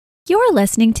You're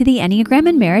listening to the Enneagram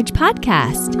and Marriage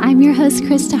podcast. I'm your host,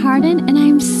 Krista Harden, and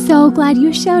I'm so glad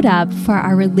you showed up for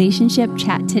our relationship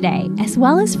chat today, as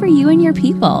well as for you and your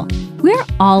people. We're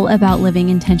all about living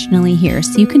intentionally here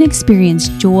so you can experience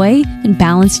joy and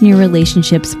balance in your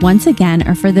relationships once again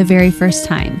or for the very first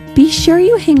time. Be sure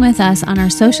you hang with us on our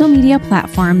social media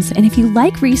platforms, and if you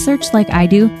like research like I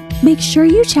do, make sure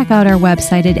you check out our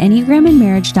website at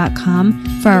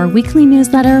enneagramandmarriage.com for our weekly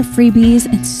newsletter, freebies,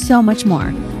 and so much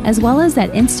more, as well as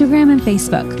at Instagram and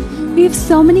Facebook. We have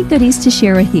so many goodies to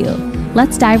share with you.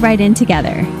 Let's dive right in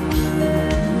together.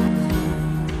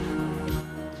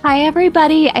 Hi,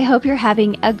 everybody. I hope you're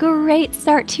having a great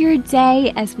start to your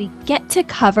day as we get to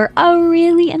cover a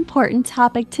really important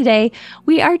topic today.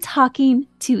 We are talking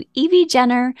to Evie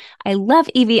Jenner. I love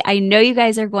Evie. I know you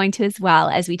guys are going to as well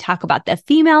as we talk about the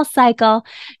female cycle.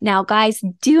 Now, guys,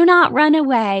 do not run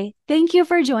away. Thank you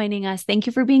for joining us. Thank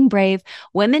you for being brave.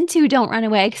 Women too, don't run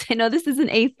away because I know this isn't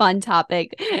a fun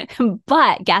topic,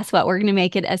 but guess what? We're going to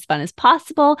make it as fun as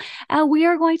possible. We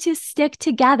are going to stick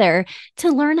together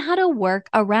to learn how to work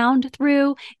around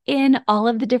through in all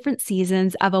of the different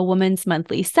seasons of a woman's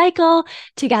monthly cycle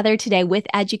together today with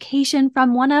education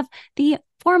from one of the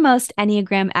foremost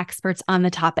Enneagram experts on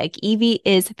the topic. Evie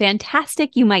is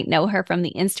fantastic. You might know her from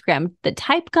the Instagram, The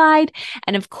Type Guide.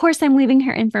 And of course, I'm leaving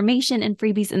her information and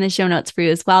freebies in the show notes for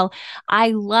you as well. I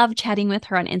love chatting with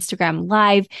her on Instagram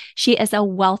Live. She is a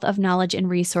wealth of knowledge and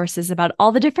resources about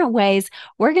all the different ways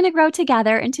we're going to grow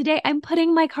together. And today I'm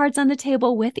putting my cards on the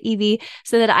table with Evie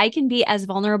so that I can be as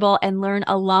vulnerable and learn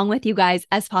along with you guys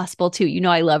as possible too. You know,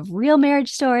 I love real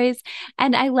marriage stories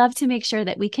and I love to make sure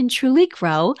that we can truly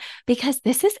grow because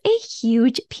this is a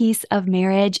huge piece of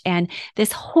marriage. And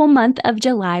this whole month of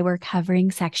July, we're covering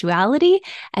sexuality.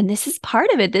 And this is part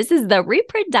of it. This is the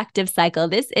reproductive cycle.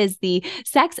 This is the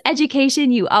sex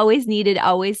education you always needed,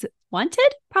 always wanted,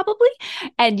 probably,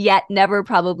 and yet never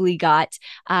probably got.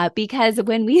 Because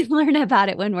when we learn about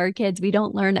it when we're kids, we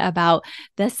don't learn about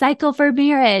the cycle for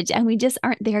marriage and we just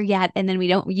aren't there yet. And then we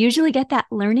don't usually get that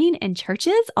learning in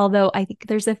churches, although I think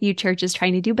there's a few churches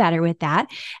trying to do better with that.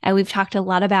 And we've talked a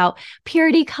lot about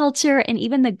purity culture and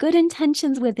even the good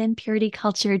intentions within purity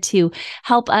culture to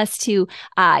help us to,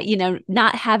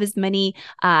 not have as many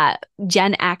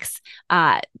Gen X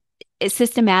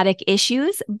systematic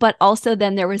issues, but also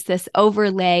then there was this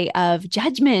overlay of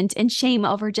judgment and shame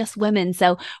over just women.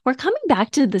 So we're coming back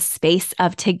to the space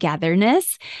of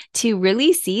togetherness to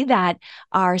really see that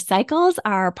our cycles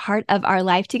are part of our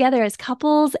life together as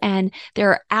couples. And there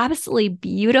are absolutely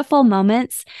beautiful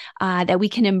moments that we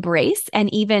can embrace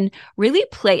and even really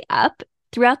play up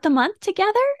throughout the month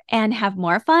together and have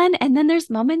more fun. And then there's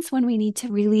moments when we need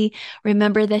to really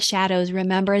remember the shadows,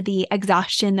 remember the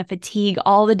exhaustion, the fatigue,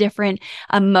 all the different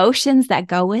emotions that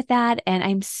go with that. And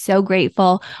I'm so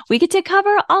grateful we get to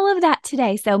cover all of that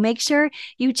today. So make sure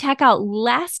you check out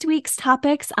last week's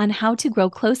topics on how to grow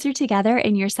closer together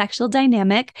in your sexual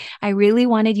dynamic. I really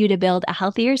wanted you to build a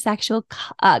healthier sexual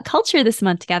culture this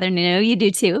month together. And I know you do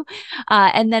too.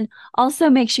 And then also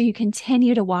make sure you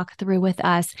continue to walk through with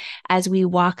us as we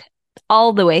walk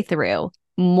all the way through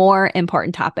more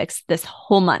important topics this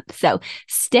whole month. So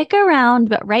stick around,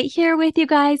 but right here with you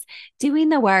guys doing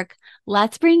the work,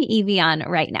 let's bring Evie on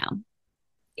right now.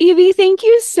 Evie, thank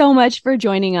you so much for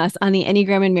joining us on the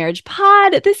Enneagram and Marriage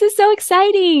pod. This is so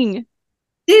exciting.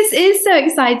 This is so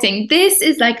exciting. This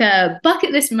is like a bucket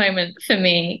list moment for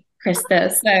me,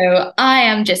 Krista. So I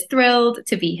am just thrilled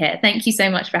to be here. Thank you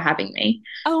so much for having me.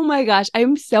 Oh my gosh,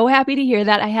 I'm so happy to hear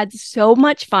that. I had so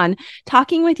much fun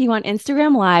talking with you on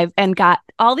Instagram Live and got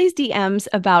all these DMs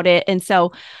about it. And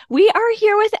so we are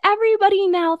here with everybody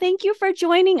now. Thank you for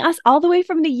joining us all the way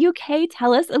from the UK.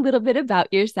 Tell us a little bit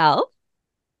about yourself.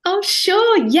 Oh,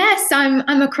 sure. Yes,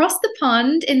 I'm across the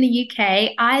pond in the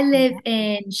UK. I live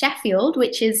in Sheffield,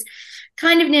 which is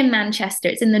kind of near Manchester.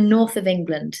 It's in the north of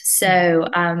England. So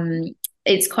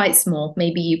it's quite small.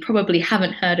 Maybe you probably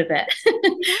haven't heard of it.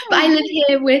 But I live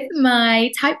here with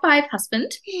my type 5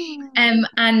 husband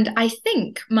and I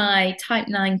think my type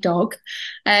 9 dog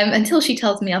until she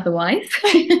tells me otherwise.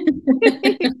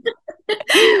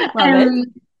 Love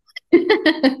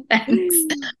it. Thanks.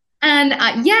 And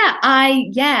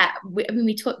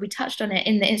we touched on it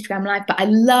in the Instagram Live, but I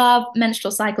love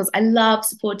menstrual cycles. I love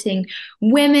supporting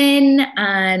women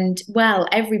and, well,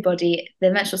 everybody. The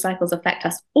menstrual cycles affect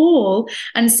us all.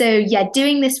 And so,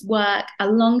 doing this work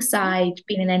alongside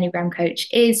being an Enneagram coach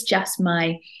is just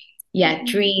my yeah,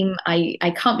 dream.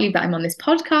 I can't believe that I'm on this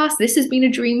podcast. This has been a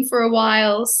dream for a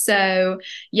while. So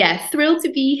yeah, thrilled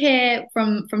to be here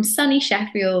from sunny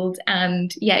Sheffield,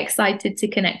 and yeah, excited to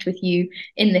connect with you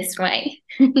in this way.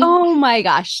 Oh my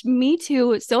gosh, me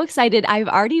too. So excited. I've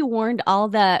already warned all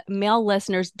the male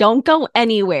listeners, don't go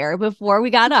anywhere before we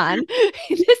got on.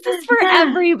 This is for Yeah.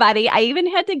 everybody. I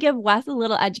even had to give Wes a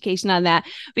little education on that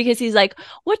because he's like,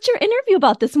 "What's your interview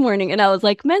about this morning?" And I was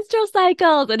like, "Menstrual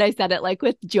cycles." And I said it like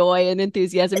with joy and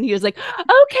enthusiasm. And he was like,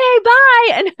 "Okay, bye."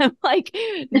 And I'm like,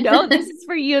 "No, this is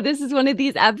for you. This is one of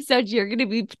these episodes you're going to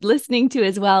be listening to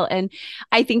as well." And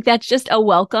I think that's just a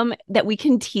welcome that we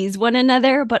can tease one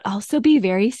another, but also be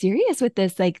very serious with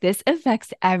this. Like, this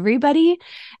affects everybody.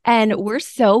 And we're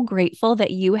so grateful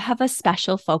that you have a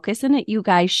special focus in it, you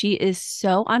guys. She is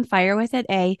so on fire with it,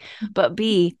 A, but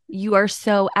B, you are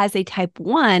so, as a type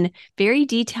 1, very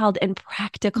detailed and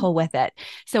practical with it.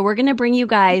 So we're going to bring you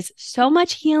guys so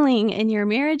much healing in your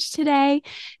marriage today.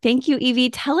 Thank you, Evie.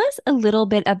 Tell us a little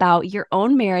bit about your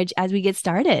own marriage as we get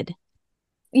started.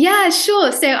 Yeah,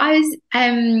 sure. So I was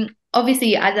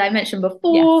obviously, as I mentioned Yes.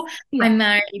 before, Yes. I'm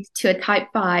married to a type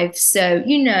 5. So,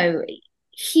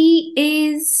 he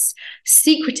is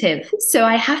secretive. So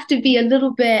I have to be a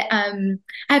little bit I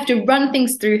have to run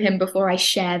things through him before I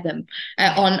share them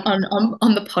Yes.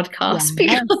 on the podcast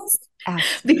Yes.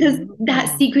 because that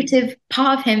Absolutely. secretive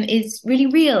part of him is really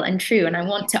real and true, and I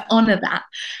want to honor that.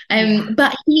 Yeah.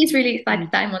 But he is really excited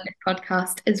that I'm on this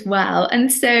podcast as well.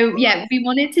 And so, yeah, we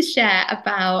wanted to share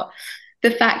about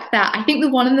the fact that I think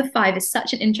the 1 and the 5 is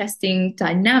such an interesting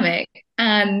dynamic.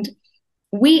 And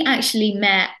we actually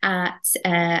met at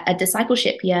a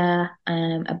discipleship year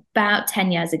about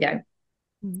 10 years ago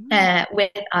Mm.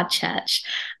 with our church.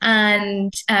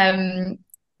 And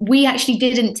we actually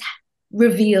didn't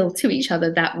reveal to each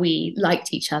other that we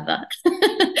liked each other.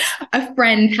 A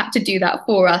friend had to do that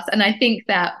for us. And I think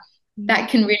that that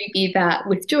can really be that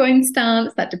withdrawing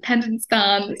stance, that dependent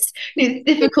stance. It's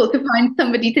difficult to find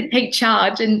somebody to take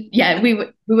charge. And yeah, we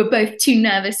were both too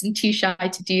nervous and too shy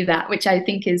to do that, which I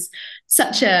think is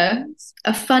such a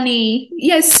funny,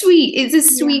 yeah, sweet. It's a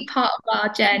Yeah. sweet part of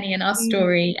our journey and our Mm.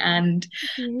 story. And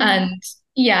Yeah. and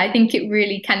yeah, I think it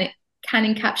really can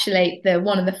encapsulate the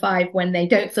 1 and the 5 when they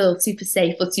don't feel super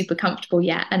safe or super comfortable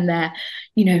yet, and they're,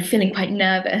 feeling quite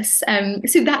nervous.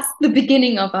 So that's the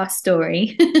beginning of our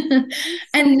story. So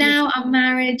And now beautiful. our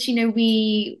marriage,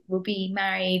 we will be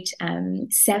married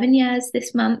 7 years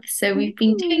this month. So we've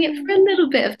been doing it for Ooh. a little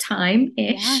bit of time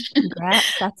Yeah, ish.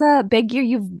 congrats. That's a big year.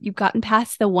 You've gotten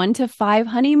past the 1 to 5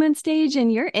 honeymoon stage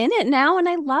and you're in it now. And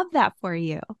I love that for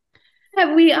you.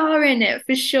 Yeah, we are in it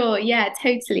for sure. Yeah,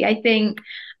 totally. I think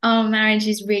our marriage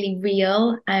is really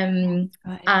real. Good.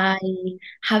 I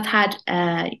have had,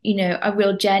 a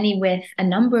real journey with a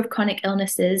number of chronic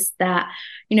illnesses that,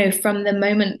 from the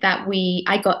moment that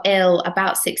I got ill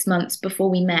about 6 months before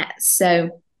we met.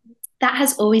 So that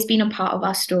has always been a part of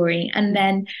our story. And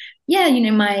then, yeah,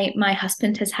 my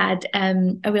husband has had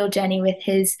a real journey with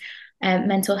his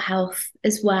mental health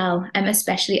as well,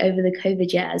 especially over the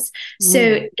COVID years. Mm.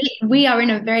 So we are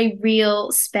in a very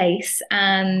real space,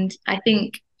 and I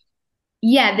think,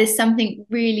 yeah, there's something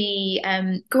really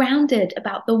grounded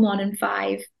about the 1 and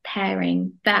 5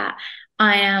 pairing that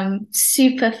I am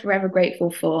super forever grateful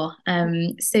for.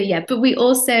 So yeah, but we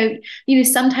also,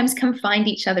 sometimes can find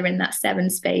each other in that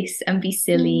 7 space and be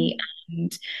silly. Mm.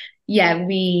 And yeah,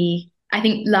 I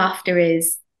think laughter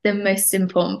is the most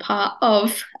important part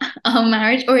of our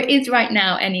marriage, or it is right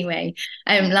now anyway.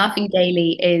 Laughing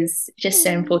daily is just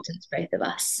so Oh, important to both of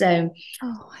us. So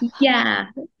I yeah,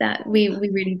 that love we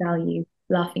really value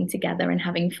laughing together and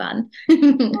having fun.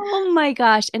 Oh my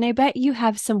gosh. And I bet you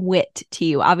have some wit to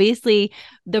you. Obviously,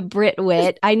 the Brit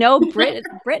wit. I know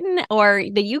Britain or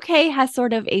the UK has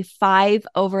sort of a 5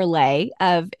 overlay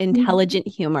of intelligent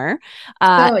humor.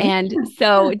 Oh, And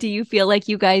so do you feel like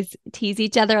you guys tease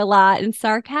each other a lot and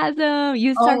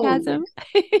use oh, sarcasm?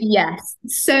 yes,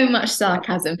 so much Love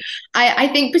sarcasm. I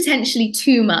think potentially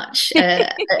too much,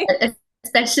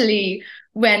 especially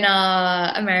when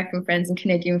our American friends and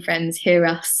Canadian friends hear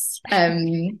us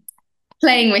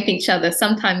playing with each other.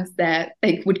 Sometimes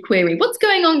they would query, "What's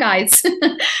going on, guys?"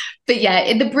 But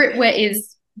yeah, the Brit wit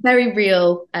is very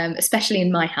real, especially in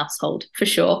my household for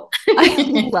sure.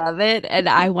 I love it. And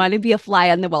I want to be a fly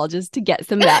on the wall just to get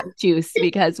some of that juice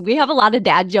because we have a lot of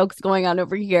dad jokes going on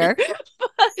over here.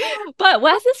 But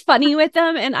Wes is funny with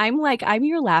them. And I'm like, I'm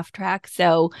your laugh track.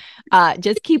 So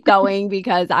just keep going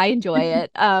because I enjoy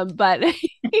it. But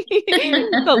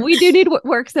but we do need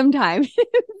work sometimes.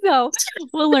 So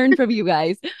we'll learn from you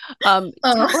guys. Oh.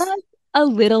 Tell us. a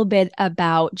little bit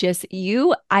about just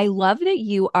you? I love that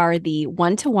you are the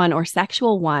one-to-one or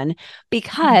sexual one,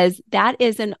 because that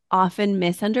is an often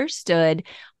misunderstood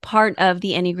part of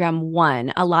the Enneagram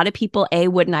 1. A lot of people,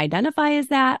 wouldn't identify as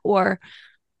that, or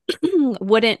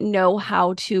wouldn't know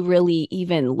how to really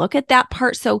even look at that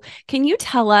part. So can you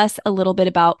tell us a little bit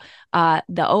about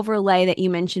the overlay that you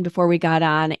mentioned before we got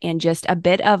on, and just a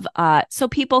bit of so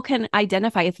people can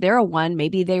identify if they're a 1,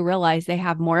 maybe they realize they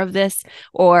have more of this,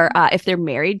 or if they're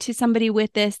married to somebody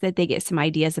with this, that they get some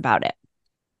ideas about it.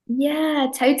 Yeah,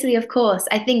 totally, of course.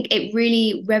 I think it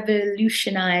really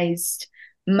revolutionized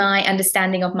my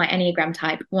understanding of my Enneagram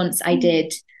type once I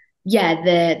did, yeah,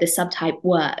 the subtype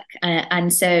work.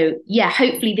 And so, yeah,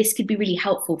 hopefully this could be really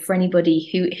helpful for anybody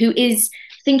who is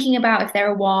thinking about if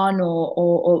they're a 1,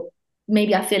 or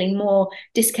maybe are feeling more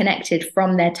disconnected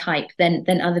from their type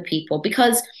than other people.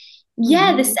 Because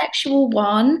yeah, the Mhm. sexual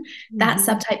 1, that Mhm.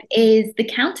 subtype is the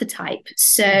counter type.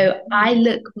 So I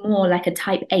look more like a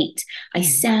type 8. I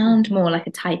sound more like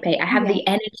a type 8. I have Yeah. the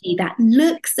energy that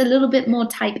looks a little bit more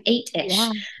type 8-ish.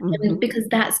 Yeah. Mhm. Because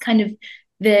that's kind of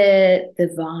the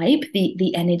vibe,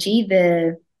 the energy,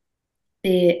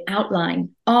 the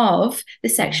outline of the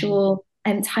sexual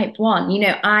type 1.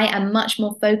 I am much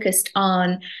more focused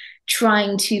on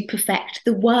trying to perfect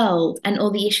the world and all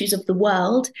the issues of the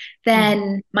world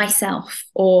than myself,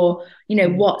 or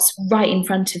what's right in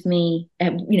front of me,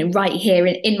 right here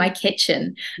in my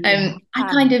kitchen. Yeah. I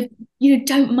kind of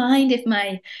don't mind if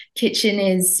my kitchen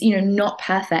is not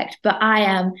perfect, but I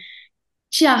am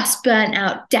just burnt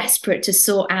out, desperate to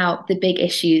sort out the big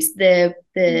issues, the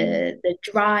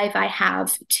drive I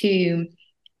have to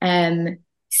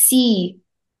see,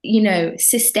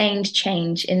 sustained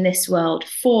change in this world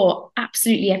for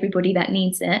absolutely everybody that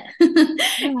needs it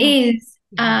Yeah. is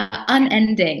Yeah.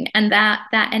 unending. And that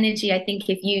energy, I think,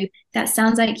 that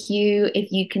sounds like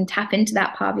if you can tap into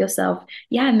that part of yourself,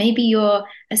 yeah, maybe you're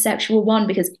a sexual 1,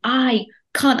 because I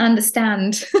can't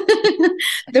understand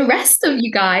the rest of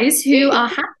you guys who are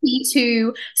happy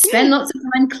to spend lots of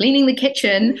time cleaning the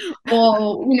kitchen,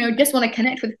 or just want to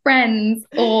connect with friends,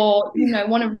 or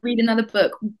want to read another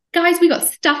book. Guys, we got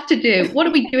stuff to do. What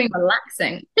are we doing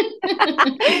relaxing?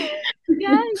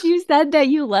 Yes, you said that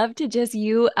you love to just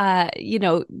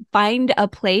find a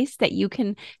place that you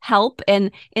can help.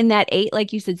 And in that 8,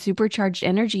 like you said, supercharged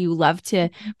energy, you love to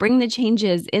bring the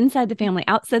changes inside the family,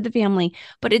 outside the family,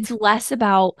 but it's less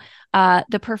about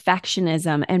the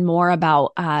perfectionism and more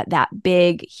about that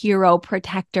big hero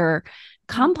protector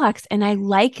complex. And I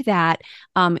like that,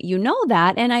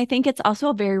 that. And I think it's also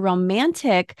a very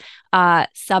romantic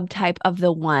subtype of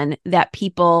the 1 that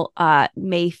people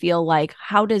may feel like,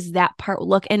 how does that part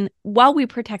look? And while we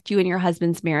protect you and your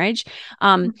husband's marriage,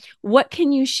 what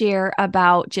can you share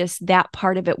about just that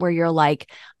part of it where you're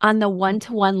like, on the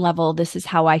 1-to-1 level, this is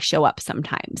how I show up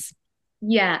sometimes?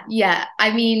 Yeah.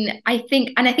 I mean, I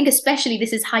think especially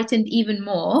this is heightened even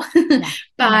more Yeah.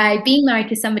 by being married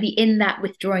to somebody in that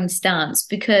withdrawing stance,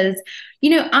 because,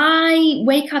 I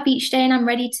wake up each day and I'm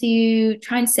ready to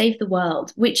try and save the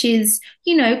world, which is,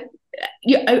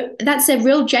 that's a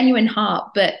real genuine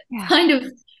heart, but Yeah. kind of,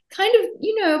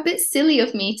 a bit silly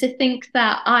of me to think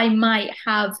that I might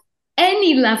have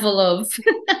any level of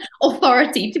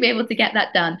authority to be able to get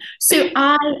that done. So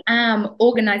I am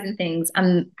organizing things.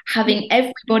 I'm having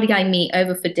everybody I meet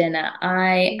over for dinner.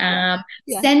 I am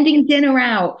Yeah. sending dinner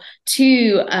out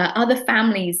to other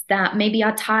families that maybe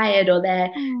are tired, or their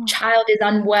Oh. child is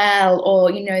unwell,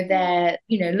 or they're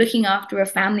looking after a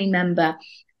family member.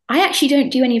 I actually don't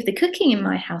do any of the cooking in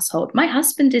my household. My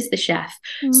husband is the chef.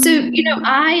 So,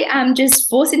 I am just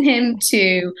forcing him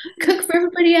to cook for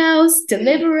everybody else,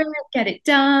 deliver it, get it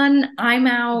done. I'm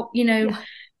out, Yeah.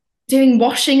 doing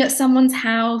washing at someone's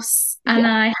house, and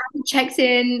Yeah. I haven't checked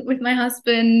in with my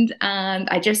husband, and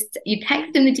you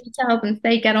text him the details and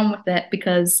say, get on with it,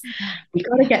 because we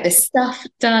got to get this stuff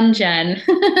done, Jen.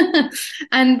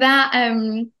 And that,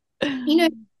 you know,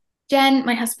 Jen,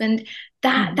 my husband,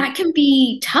 that can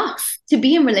be tough to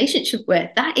be in relationship with.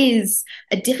 That is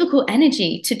a difficult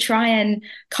energy to try and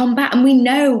combat. And we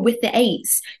know with the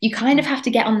 8s, you kind of have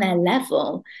to get on their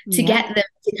level to Yeah. get them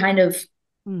to kind of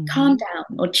calm down,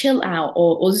 or chill out,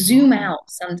 or zoom Yeah.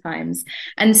 out sometimes.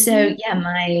 And so, Mhm.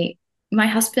 yeah, my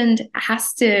husband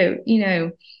has to,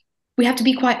 we have to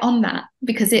be quite on that,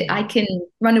 because I can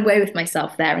run away with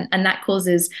myself there, and that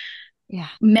causes Yeah.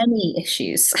 many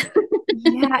issues.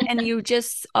 Yeah, and you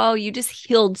just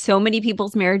healed so many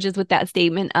people's marriages with that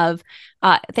statement of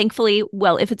thankfully,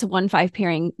 well, if it's a 1-5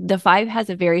 pairing, the 5 has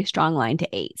a very strong line to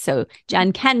 8. So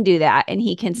John can do that and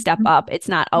he can step up. It's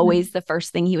not always the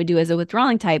first thing he would do as a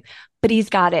withdrawing type, but he's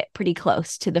got it pretty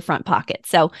close to the front pocket.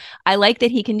 So I like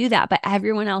that he can do that. But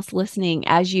everyone else listening,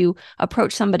 as you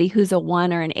approach somebody who's a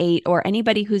 1 or an 8, or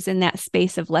anybody who's in that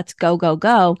space of let's go, go,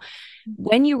 go,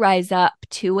 when you rise up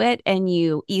to it and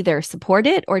you either support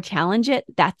it or challenge it,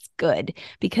 that's good,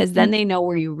 because then they know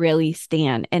where you really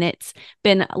stand. And it's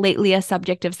been lately a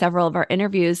subject of several of our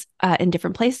interviews in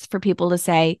different places for people to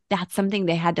say that's something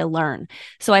they had to learn.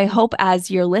 So I hope as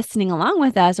you're listening along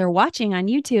with us or watching on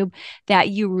YouTube that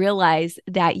you realize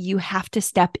that you have to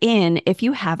step in if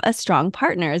you have a strong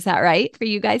partner. Is that right for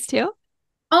you guys too?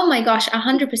 Oh my gosh,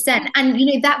 100%.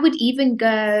 And that would even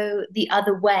go the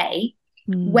other way.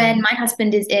 When my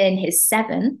husband is in his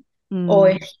 7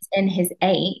 or if he's in his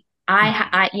 8, I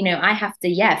have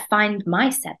to, find my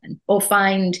 7 or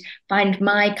find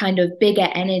my kind of bigger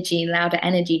energy, louder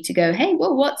energy to go, hey,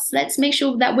 well, let's make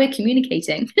sure that we're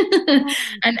communicating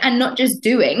and not just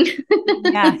doing.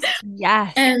 Yes,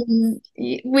 yes.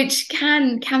 Which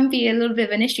can be a little bit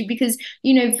of an issue because,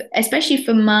 especially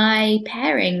for my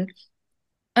pairing,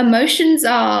 emotions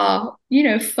are,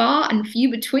 far and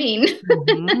few between.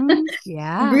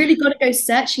 Yeah. Really got to go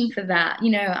searching for that.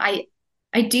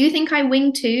 I do think I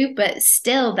wing too, but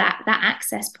still that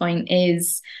access point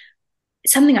is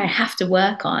something I have to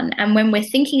work on. And when we're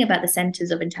thinking about the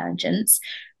centers of intelligence,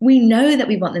 we know that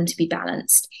we want them to be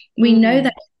balanced. We know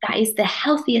that that is the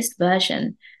healthiest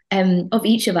version of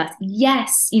each of us.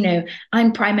 Yes,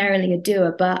 I'm primarily a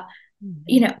doer, but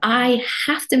I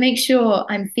have to make sure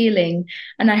I'm feeling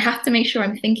and I have to make sure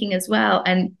I'm thinking as well.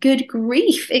 And good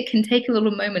grief, it can take a little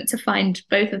moment to find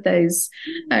both of those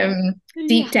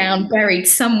deep down buried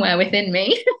somewhere within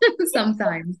me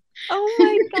sometimes. Oh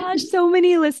my gosh, so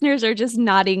many listeners are just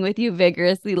nodding with you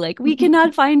vigorously, like we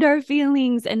cannot find our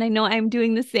feelings. And I know I'm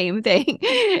doing the same thing.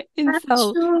 And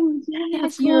so Sure. Yeah,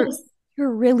 yes, of course.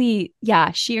 you're really,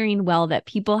 sharing well that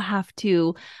people have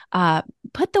to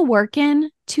put the work in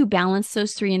to balance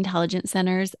those 3 intelligence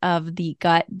centers of the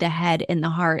gut, the head, and the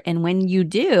heart. And when you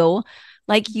do,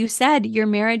 like you said, your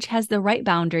marriage has the right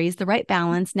boundaries, the right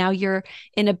balance. Now you're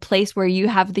in a place where you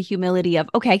have the humility of,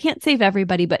 okay, I can't save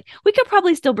everybody, but we could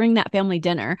probably still bring that family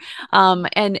dinner.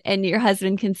 And your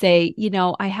husband can say,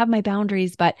 I have my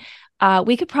boundaries, but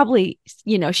we could probably,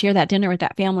 share that dinner with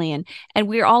that family, and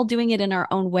we're all doing it in our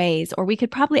own ways, or we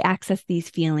could probably access these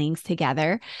feelings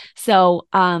together. So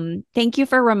thank you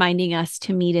for reminding us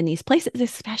to meet in these places,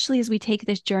 especially as we take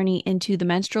this journey into the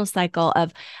menstrual cycle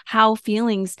of how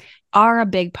feelings are a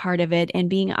big part of it. And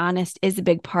being honest is a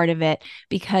big part of it,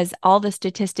 because all the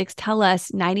statistics tell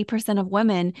us 90% of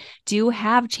women do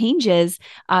have changes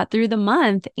through the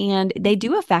month, and they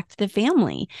do affect the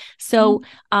family. So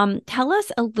tell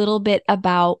us a little bit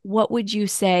about what would you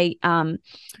say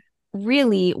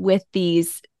really with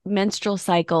these menstrual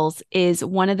cycles is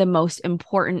one of the most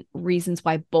important reasons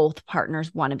why both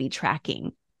partners want to be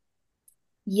tracking?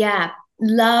 Yeah,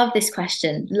 love this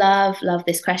question. Love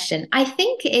this question. I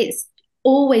think it's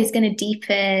always going to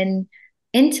deepen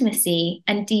intimacy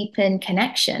and deepen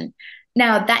connection.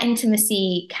 Now, that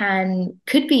intimacy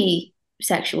could be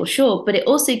sexual, sure, but it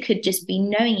also could just be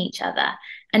knowing each other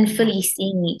and fully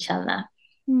seeing each other.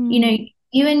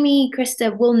 You and me,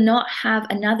 Krista, will not have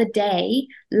another day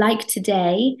like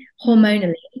today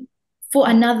hormonally for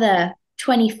another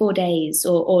 24 days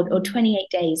or 28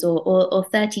 days or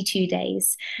 32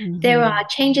 days. There are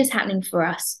changes happening for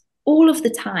us all of the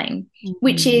time,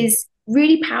 which is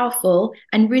really powerful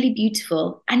and really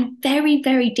beautiful and very,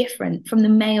 very different from the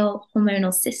male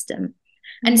hormonal system.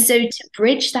 And so to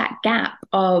bridge that gap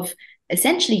of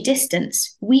essentially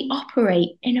distance, we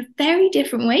operate in a very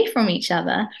different way from each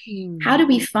other. How do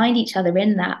we find each other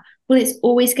in that? Well, it's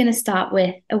always going to start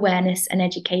with awareness and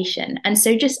education. And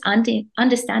so just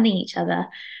understanding each other,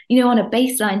 on a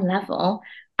baseline level,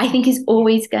 I think is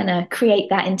always going to create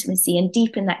that intimacy and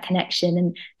deepen that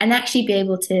connection and actually be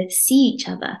able to see each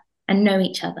other and know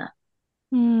each other.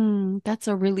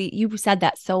 You said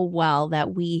that so well,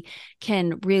 that we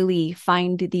can really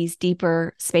find these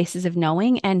deeper spaces of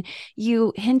knowing. And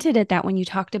you hinted at that when you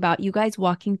talked about you guys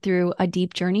walking through a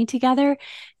deep journey together,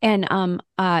 and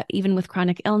even with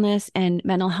chronic illness and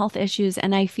mental health issues.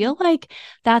 And I feel like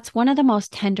that's one of the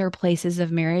most tender places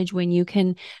of marriage, when you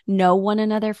can know one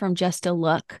another from just a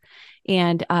look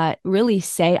and really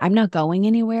say, I'm not going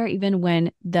anywhere, even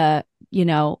when the,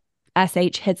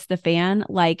 SH hits the fan.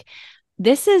 Like,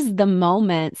 this is the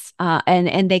moments,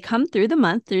 and they come through the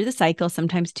month, through the cycle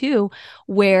sometimes too,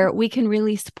 where we can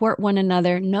really support one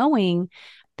another, knowing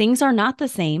things are not the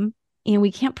same and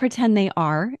we can't pretend they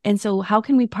are. And so how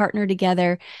can we partner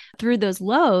together through those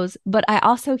lows? But I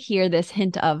also hear this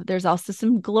hint of there's also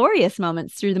some glorious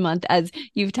moments through the month, as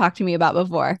you've talked to me about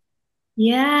before.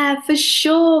 Yeah, for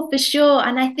sure, for sure.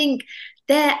 And I think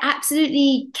there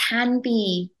absolutely can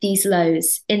be these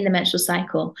lows in the menstrual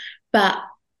cycle, but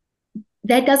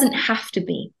there doesn't have to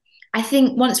be. I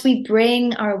think once we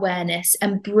bring our awareness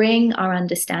and bring our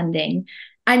understanding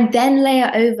and then layer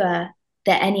over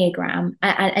the Enneagram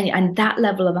and that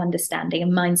level of understanding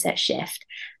and mindset shift,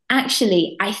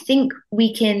 actually, I think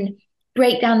we can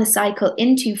break down the cycle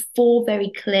into four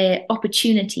very clear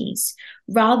opportunities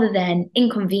rather than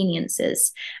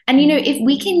inconveniences. And, if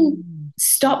we can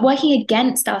stop working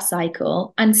against our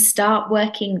cycle and start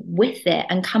working with it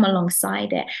and come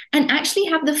alongside it and actually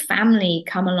have the family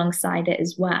come alongside it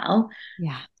as well.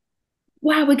 Yeah.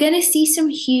 Wow, we're going to see some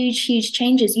huge, huge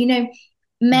changes.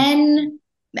 Men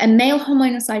and male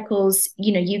hormonal cycles,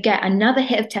 you get another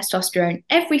hit of testosterone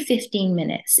every 15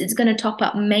 minutes. It's going to top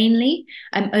up mainly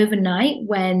overnight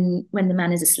when the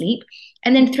man is asleep.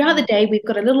 And then throughout the day, we've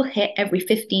got a little hit every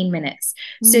 15 minutes.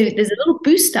 So there's a little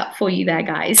boost up for you there,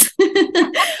 guys.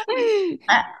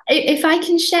 If I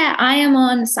can share, I am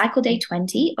on cycle day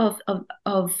 20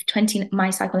 of 20. My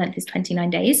cycle length is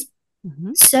 29 days.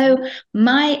 Mm-hmm. So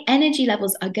my energy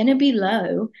levels are going to be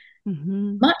low,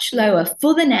 much lower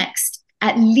for the next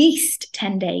at least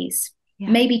 10 days,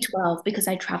 maybe 12, because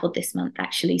I traveled this month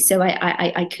actually. So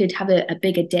I could have a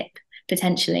bigger dip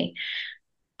potentially.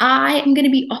 I am going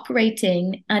to be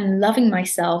operating and loving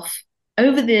myself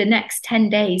over the next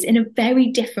 10 days in a very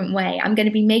different way. I'm going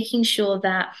to be making sure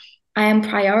that I am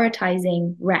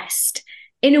prioritizing rest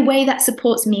in a way that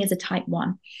supports me as a type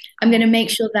 1. I'm going to make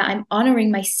sure that I'm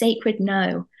honoring my sacred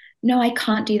no. No, I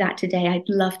can't do that today. I'd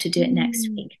love to do it next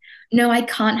week. No, I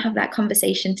can't have that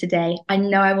conversation today. I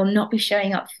know I will not be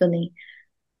showing up fully.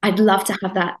 I'd love to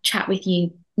have that chat with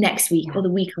you next week or the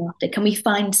week after. Can we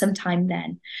find some time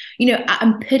then?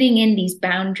 I'm putting in these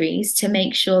boundaries to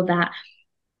make sure that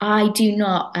I do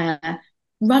not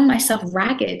run myself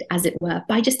ragged, as it were,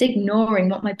 by just ignoring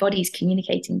what my body is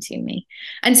communicating to me.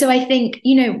 And so I think,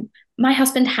 my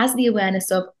husband has the awareness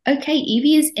of, okay,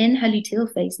 Evie is in her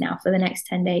luteal phase now for the next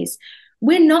 10 days.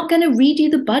 We're not going to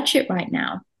redo the budget right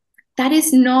now. That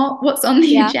is not what's on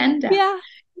the agenda. Yeah.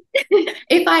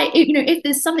 If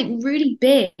there's something really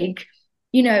big,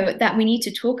 that we need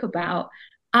to talk about,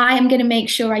 I am going to make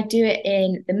sure I do it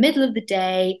in the middle of the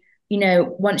day,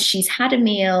 once she's had a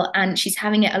meal and she's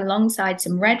having it alongside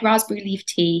some red raspberry leaf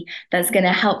tea that's going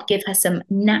to help give her some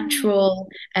natural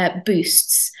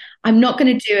boosts. I'm not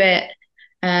going to do it,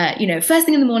 first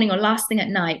thing in the morning or last thing at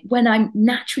night when I'm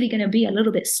naturally going to be a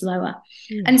little bit slower.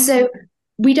 And so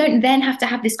we don't then have to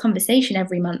have this conversation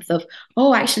every month of,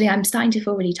 oh, actually, I'm starting to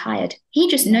feel really tired. He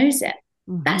just knows it.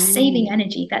 That's saving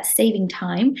energy. That's saving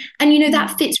time. And,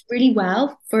 that fits really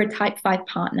well for a type 5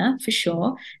 partner for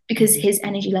sure, because his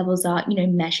energy levels are,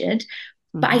 measured.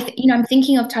 But I'm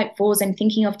thinking of type 4s. I'm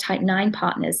thinking of type 9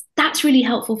 partners. That's really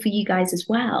helpful for you guys as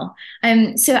well.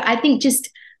 So I think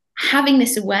just having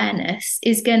this awareness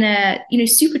is going to,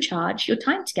 supercharge your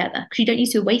time together, because you don't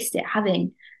need to waste it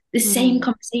having the same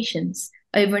conversations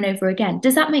over and over again.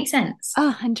 Does that make sense?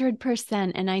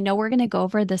 100%. And I know we're going to go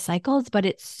over the cycles, but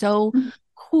it's so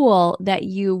cool that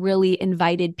you really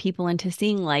invited people into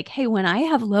seeing like, hey, when I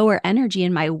have lower energy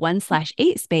in my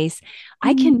 1/8 space,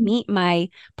 I can meet my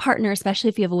partner, especially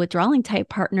if you have a withdrawing type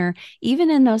partner, even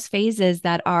in those phases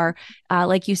that are,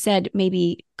 like you said,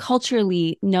 maybe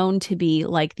culturally known to be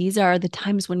like, these are the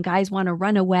times when guys want to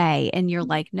run away. And you're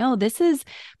like, no, this is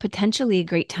potentially a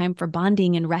great time for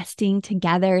bonding and resting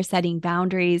together, setting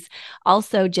boundaries,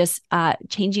 also just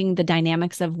changing the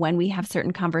dynamics of when we have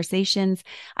certain conversations.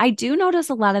 I do notice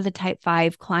a lot of the type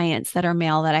 5 clients that are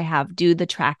male that I have do the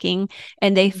tracking,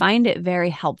 and they find it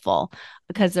very helpful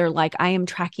because they're like, I am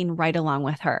tracking right along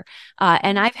with her.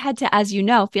 And I've had to, as you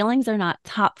know, feelings are not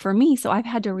top for me. So I've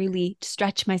had to really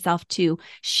stretch myself to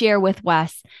share with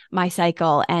Wes my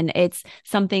cycle. And it's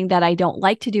something that I don't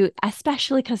like to do,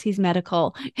 especially because he's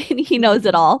medical and he knows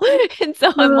it all. And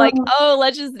so I'm like, oh,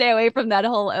 let's just stay away from that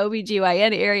whole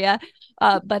OBGYN area.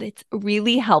 But it's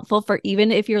really helpful for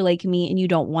even if you're like me and you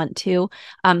don't want to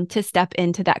step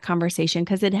into that conversation,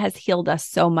 because it has healed us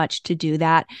so much to do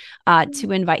that,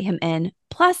 to invite him in.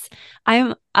 Plus,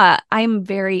 I'm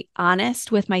very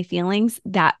honest with my feelings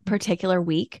that particular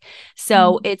week.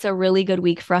 So it's a really good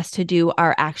week for us to do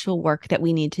our actual work that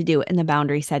we need to do in the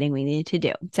boundary setting we need to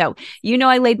do. So,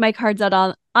 I laid my cards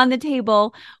out on the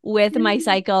table with my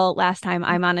cycle last time.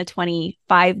 I'm on a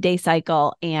 25-day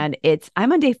cycle and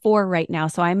I'm on day 4 right now.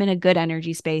 So I'm in a good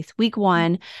energy space, week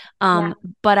 1.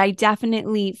 But I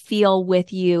definitely feel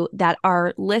with you that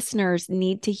our listeners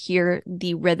need to hear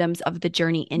the rhythms of the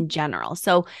journey in general.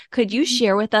 So could you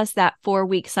share with us that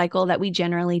 4-week cycle that we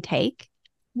generally take?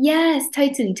 Yes,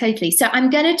 totally, totally. So I'm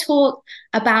going to talk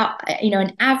about,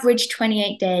 an average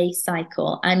 28-day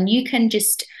cycle, and you can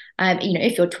just,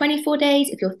 if you're 24 days,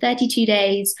 if you're 32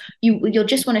 days, you'll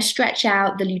just want to stretch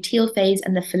out the luteal phase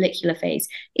and the follicular phase.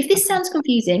 If this Okay. sounds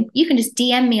confusing, you can just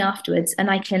DM me afterwards,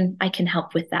 and I can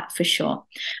help with that for sure.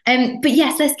 But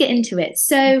yes, let's get into it.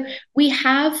 So we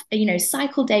have,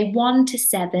 cycle day 1 to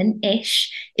 7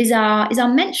 ish is our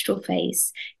menstrual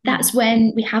phase. Mm. That's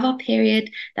when we have our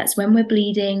period. That's when we're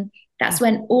bleeding. That's Mm.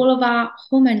 when all of our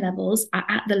hormone levels are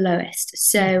at the lowest. Mm.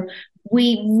 So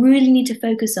we really need to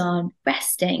focus on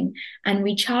resting and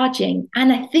recharging.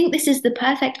 And I think this is the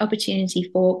perfect opportunity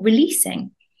for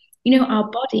releasing. Our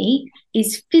body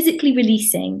is physically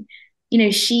releasing.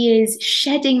 She is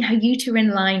shedding her uterine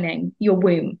lining, your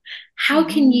womb. How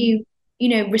can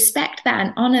respect that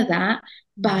and honor that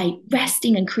Mm. by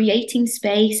resting and creating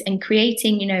space and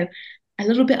creating, a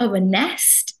little bit of a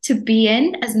nest to be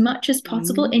in as much as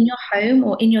possible Mm. in your home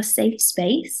or in your safe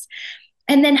space.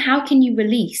 And then how can you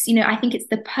release? I think it's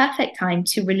the perfect time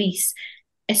to release,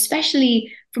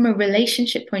 especially from a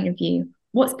relationship point of view.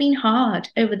 What's been hard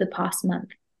over the past month?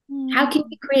 How Mm. can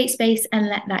you create space and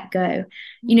let that go?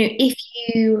 Mm. If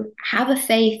you have a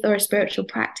faith or a spiritual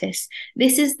practice,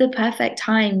 this is the perfect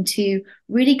time to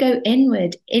really go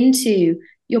inward into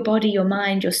your body, your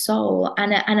mind, your soul,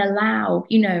 and allow,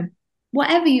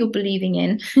 whatever you're believing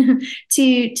in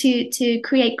to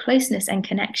create closeness and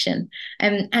connection,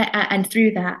 and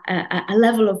through that a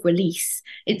level of release.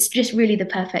 It's just really the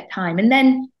perfect time. And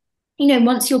then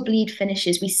once your bleed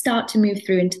finishes, we start to move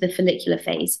through into the follicular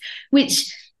phase,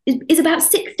 which is about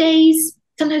 6 days,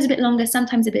 sometimes a bit longer,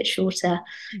 sometimes a bit shorter.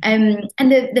 And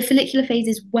the follicular phase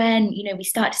is when, we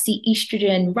start to see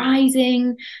estrogen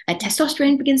rising,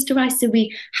 testosterone begins to rise. So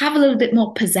we have a little bit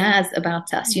more pizzazz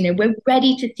about us. We're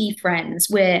ready to see friends.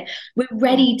 We're Yeah.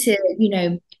 ready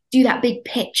to, do that big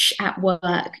pitch at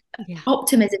work. Yeah.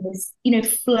 Optimism is,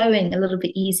 flowing a little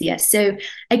bit easier. So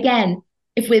again,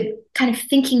 if we're kind of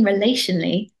thinking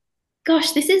relationally,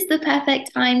 gosh, this is the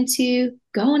perfect time to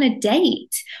go on a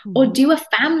date or Mhm. do a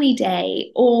family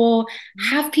day or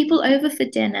have people over for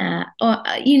dinner or,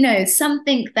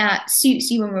 something that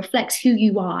suits you and reflects who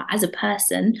you are as a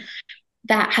person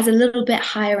that has a little bit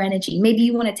higher energy. Maybe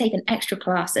you want to take an extra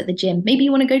class at the gym. Maybe you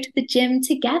want to go to the gym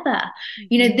together.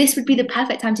 Mhm. This would be the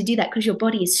perfect time to do that because your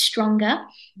body is stronger.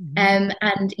 Mhm.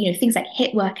 And things like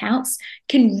HIIT workouts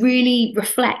can really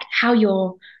reflect how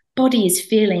your body is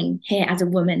feeling here as a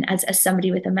woman, as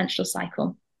somebody with a menstrual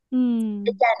cycle. Mm.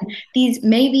 Again, these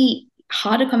maybe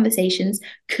harder conversations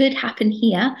could happen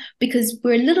here because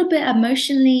we're a little bit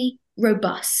emotionally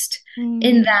robust in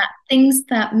Mm. that things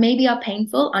that maybe are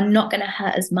painful are not going to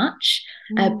hurt as much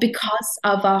Mm. because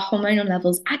of our hormonal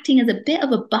levels acting as a bit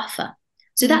of a buffer.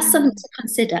 So that's something Mm. to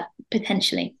consider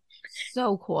potentially.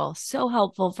 So cool. So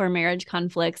helpful for marriage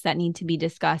conflicts that need to be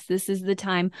discussed. This is the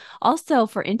time. Also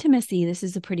for intimacy, this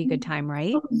is a pretty good time,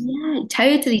 right? Oh, yeah,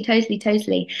 totally, totally,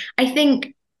 totally. I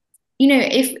think,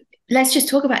 if let's just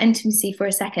talk about intimacy for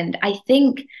a second. I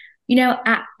think,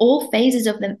 at all phases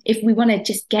of them, if we want to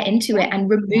just get into Yeah. it and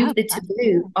Yeah. remove the That's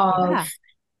taboo cool. of,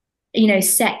 Yeah.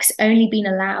 sex only being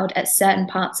allowed at certain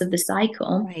parts of the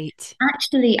cycle, Right.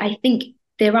 actually, I think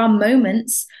there are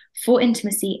moments for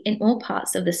intimacy in all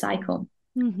parts of the cycle.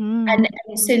 Mm-hmm. And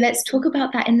so let's talk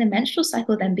about that in the menstrual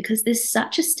cycle then, because there's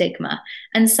such a stigma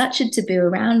and such a taboo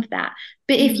around that.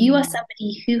 But if you are Mm.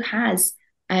 somebody who has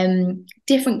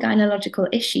different gynecological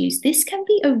issues, this can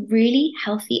be a really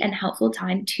healthy and helpful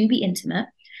time to be intimate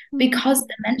because Mm.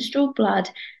 the menstrual blood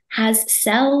has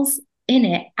cells in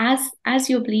it as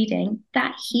you're bleeding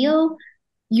that heal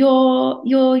your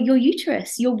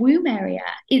uterus, your womb area.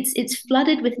 It's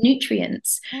flooded with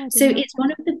nutrients. Oh, I So didn't know it's that.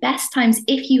 one of the best times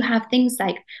if you have things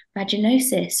like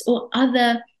vaginosis or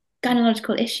other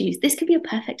gynecological issues. This could be a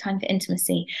perfect time for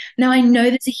intimacy. Now I know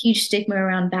there's a huge stigma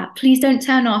around that. Please don't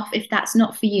turn off if that's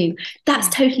not for you. That's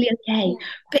Yeah. totally okay. Yeah.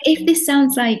 But if this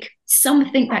sounds like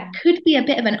something Yeah. that could be a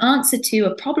bit of an answer to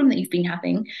a problem that you've been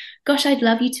having, gosh, I'd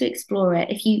love you to explore it.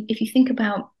 If you think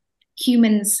about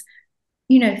humans,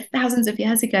 thousands of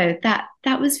years ago,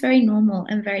 that was very normal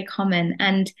and very common.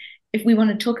 And if we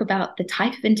want to talk about the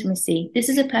type of intimacy, this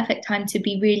is a perfect time to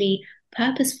be really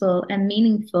purposeful and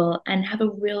meaningful and have a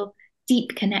real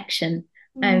deep connection.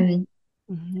 Um,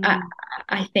 I, Mm-hmm.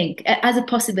 I think as a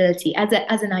possibility, as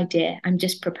an idea, I'm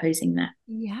just proposing that.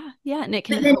 Yeah. Yeah. And it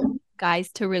can But then, help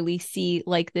guys to really see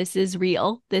like this is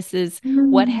real. This is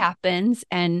what Mm, happens.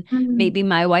 And mm, maybe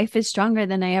my wife is stronger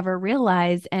than I ever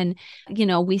realized. And,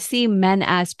 we see men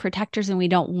as protectors and we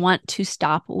don't want to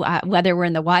stop whether we're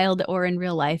in the wild or in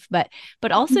real life. But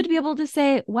also to be able to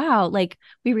say, wow, like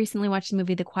we recently watched the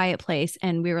movie The Quiet Place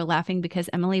and we were laughing because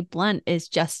Emily Blunt is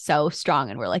just so strong.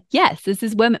 And we're like, yes, this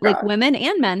is women, like women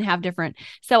and men have different.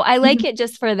 So I like it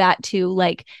just for that too,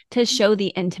 like to show the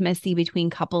intimacy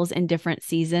between couples in different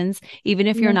seasons, even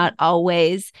if you're yeah. not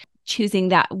always choosing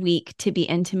that week to be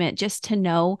intimate, just to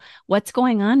know what's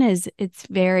going on is it's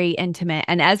very intimate.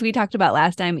 And as we talked about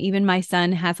last time, even my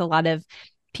son has a lot of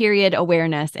period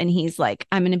awareness and he's like,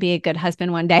 I'm going to be a good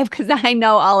husband one day because I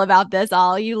know all about this.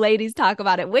 All you ladies talk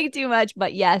about it way too much,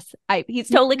 but yes, he's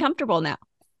totally comfortable now.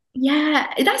 Yeah,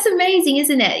 that's amazing,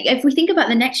 isn't it? If we think about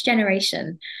the next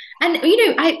generation, and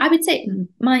I would say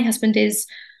my husband is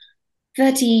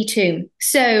 32.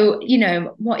 So,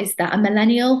 what is that? A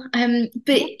millennial?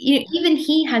 But Yeah. even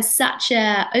he has such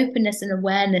a openness and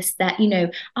awareness that,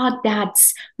 our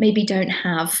dads maybe don't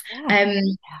have. Yeah.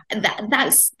 Um,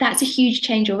 that's a huge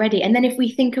change already. And then if we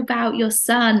think about your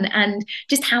son and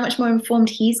just how much more informed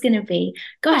he's going to be,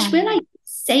 gosh, Yeah. we're like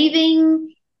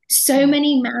saving so Yeah.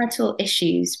 many marital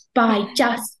issues by Yeah.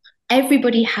 just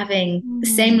everybody having the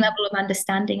same Mm. level of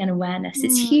understanding and awareness.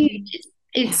 It's huge. Mm.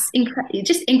 Yeah.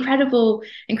 Just incredible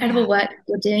Yeah. work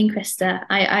you're doing, Krista.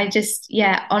 I just,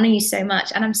 yeah, honor you so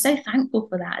much. And I'm so thankful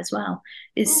for that as well.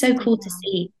 It's Oh so my cool to God.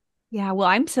 see. Yeah, well,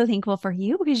 I'm so thankful for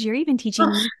you because you're even teaching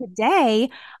Oh, me today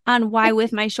on why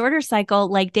with my shorter cycle,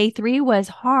 like day 3 was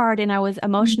hard and I was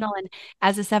emotional. And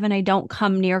as a 7, I don't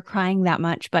come near crying that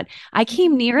much, but I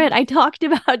came near it. I talked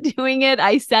about doing it.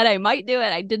 I said I might do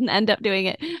it. I didn't end up doing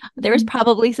it. There was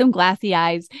probably some glassy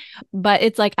eyes, but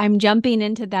it's like I'm jumping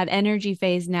into that energy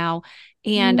phase now.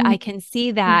 And I can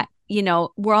see that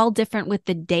we're all different with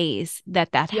the days that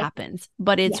yeah, happens,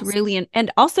 but it's yes, really,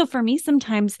 and also for me,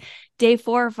 sometimes day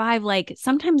 4 or 5, like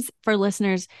sometimes for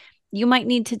listeners, you might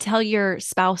need to tell your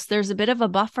spouse there's a bit of a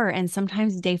buffer. And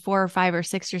sometimes day 4 or 5 or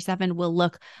 6 or 7 will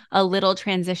look a little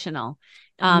transitional.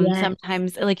 yeah,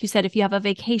 Sometimes, like you said, if you have a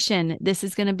vacation, this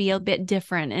is going to be a bit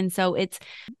different. And so it's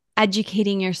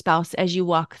educating your spouse as you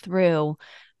walk through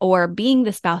or being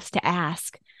the spouse to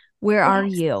ask, where are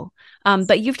yes. you?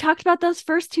 But you've talked about those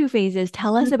first 2 phases.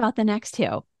 Tell us about the next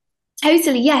 2.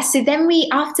 Totally, yes. So then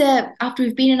after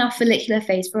we've been in our follicular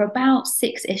phase for about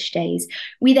 6-ish days,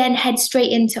 we then head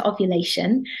straight into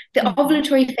ovulation. The Mhm.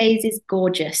 ovulatory phase is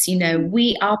gorgeous.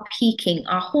 We are peaking.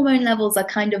 Our hormone levels are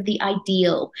kind of the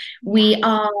ideal. Yeah. We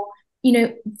are,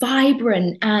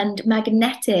 vibrant and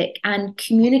magnetic and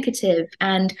communicative,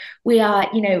 and we are,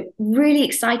 really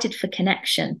excited for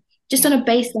connection. Just Yeah. on a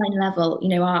baseline level,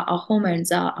 our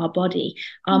hormones, our body,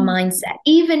 our Mm. mindset,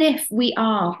 even if we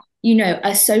are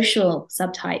a social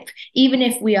subtype, even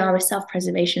if we are a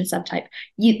self-preservation subtype,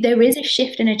 there is a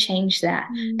shift and a change there.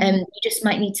 Mm. You just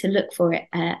might need to look for it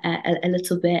a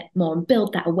little bit more and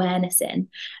build that awareness in.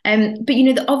 But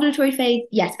the ovulatory phase,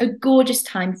 yes, a gorgeous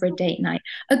time for a date night,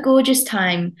 a gorgeous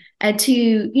time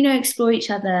to explore each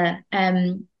other.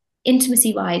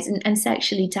 Intimacy wise and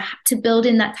sexually to build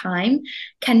in that time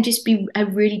can just be a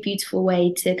really beautiful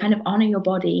way to kind of honor your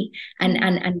body and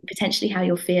Mm. and potentially how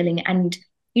you're feeling and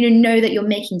know that you're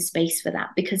making space for that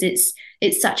because it's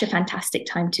such a fantastic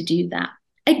time to do that.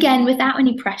 Again, without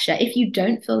any pressure. If you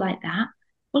don't feel like that,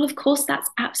 well, of course, that's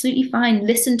absolutely fine.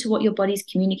 Listen to what your body's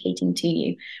communicating to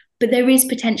you. But there is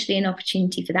potentially an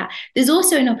opportunity for that. There's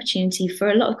also an opportunity for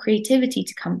a lot of creativity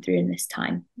to come through in this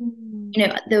time. Mm.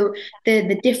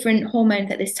 The different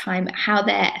hormones at this time, how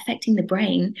they're affecting the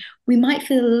brain, we might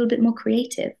feel a little bit more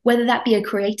creative, whether that be a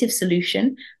creative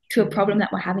solution to a problem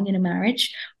that we're having in a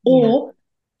marriage Yeah. or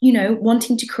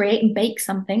wanting to create and bake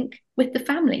something with the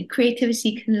family.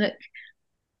 Creativity can look,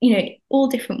 all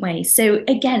different ways. So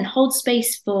again, hold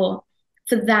space for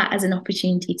that as an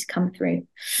opportunity to come through.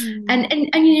 Mm.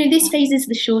 And this phase is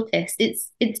the shortest.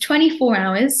 It's 24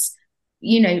 hours,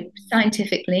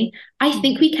 scientifically. I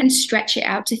think Mhm. we can stretch it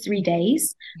out to 3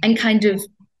 days and kind of,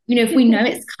 if we know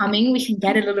it's coming, we can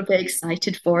get a little bit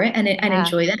excited for it and Yeah.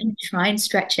 enjoy that and try and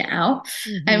stretch it out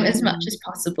as much Mhm. as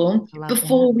possible I love that.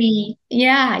 before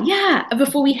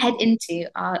before we head into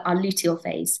our luteal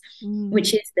phase,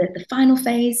 which Mm. is the final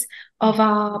phase of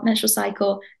our menstrual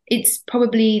cycle. It's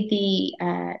probably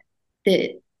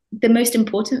the most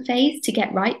important phase to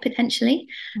get right potentially.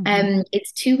 Mhm.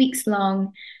 It's 2 weeks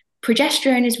long.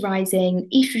 Progesterone is rising,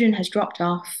 estrogen has dropped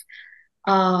off,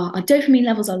 our dopamine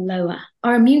levels are lower,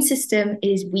 our immune system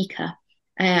is weaker.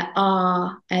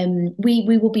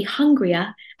 We will be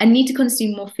hungrier and need to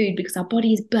consume more food because our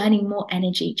body is burning more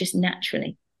energy just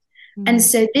naturally. And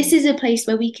so this is a place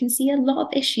where we can see a lot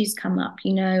of issues come up,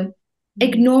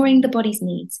 ignoring the body's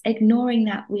needs, ignoring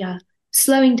that we are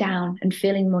slowing down and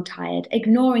feeling more tired,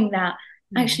 ignoring that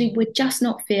actually we're just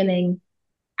not feeling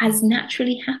as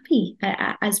naturally happy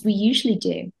as we usually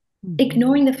do,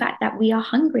 ignoring the fact that we are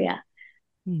hungrier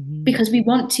because we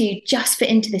want to just fit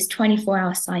into this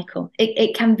 24-hour cycle.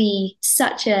 It can be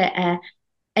such an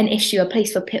issue, a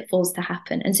place for pitfalls to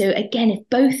happen. And so again, if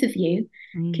both of you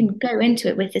can go into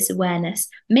it with this awareness,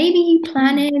 maybe you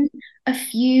plan in a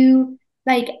few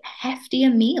like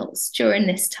heftier meals during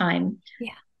this time.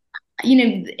 Yeah.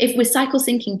 If we're cycle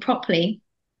syncing properly,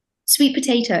 sweet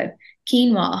potato,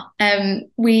 quinoa.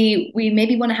 We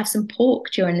maybe want to have some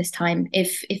pork during this time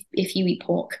if you eat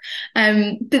pork.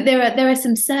 But there are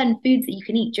some certain foods that you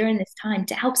can eat during this time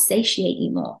to help satiate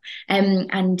you more,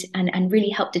 and really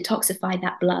help detoxify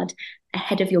that blood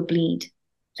ahead of your bleed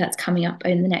that's coming up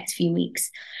in the next few weeks.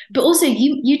 But also,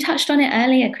 you touched on it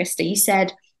earlier, Krista. You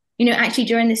said, actually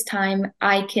during this time,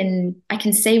 I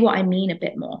can say what I mean a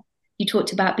bit more. You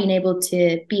talked about being able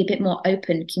to be a bit more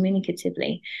open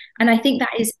communicatively. And I think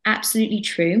that is absolutely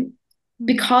true.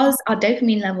 Because our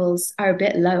dopamine levels are a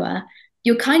bit lower,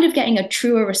 you're kind of getting a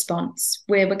truer response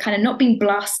where we're kind of not being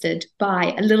blasted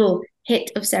by a little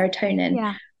hit of serotonin.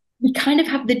 Yeah. We kind of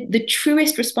have the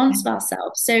truest response of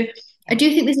ourselves. So I do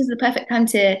think this is the perfect time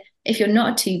to, if you're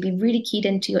not a two, be really keyed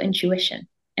into your intuition.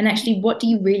 And actually, what do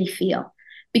you really feel?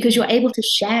 Because you're able to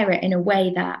share it in a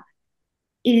way that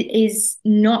it is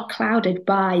not clouded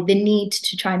by the need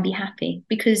to try and be happy,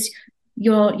 because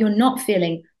you're not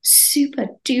feeling super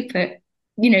duper,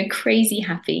 crazy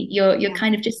happy. You're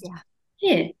kind of just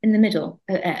here in the middle,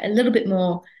 a little bit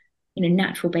more,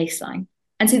 natural baseline.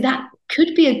 And so that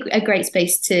could be a great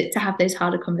space to have those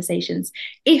harder conversations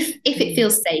if it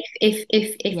feels safe,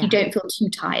 if you don't feel too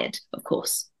tired, of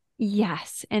course.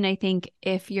 Yes. And I think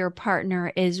if your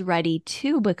partner is ready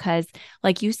too, because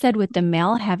like you said, with the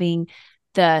male having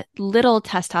the little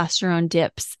testosterone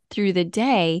dips through the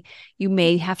day, you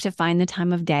may have to find the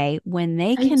time of day when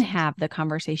they can have the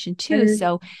conversation too.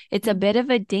 So it's a bit of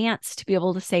a dance to be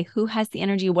able to say who has the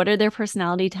energy, what are their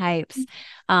personality types,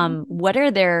 what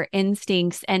are their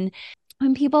instincts. And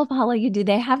when people follow you, do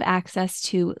they have access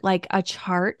to like a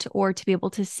chart or to be able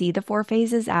to see the 4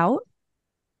 phases out?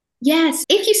 Yes,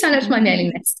 if you sign up to my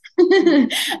mailing list,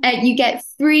 you get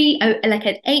free, like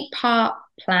an 8-part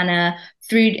planner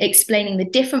through explaining the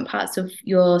different parts of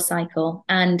your cycle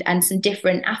and some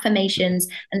different affirmations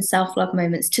and self-love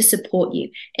moments to support you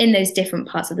in those different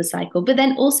parts of the cycle. But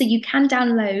then also you can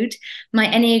download my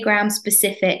Enneagram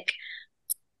specific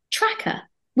tracker,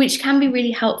 which can be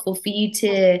really helpful for you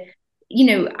to,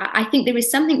 I think there is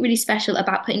something really special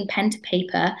about putting pen to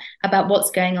paper about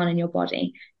what's going on in your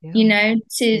body,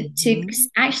 to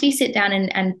actually sit down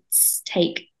and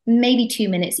take maybe 2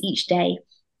 minutes each day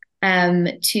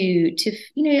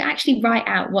to actually write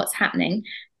out what's happening.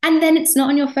 And then it's not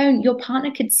on your phone. Your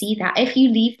partner could see that. If you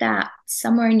leave that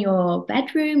somewhere in your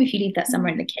bedroom, if you leave that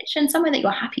somewhere in the kitchen, somewhere that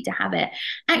you're happy to have it,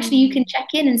 actually you can check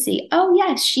in and see, oh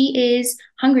yes, she is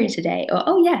hungrier today, or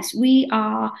oh yes, we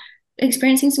are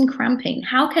experiencing some cramping.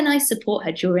 How can I support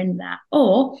her during that?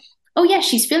 Or, oh yes,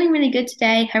 she's feeling really good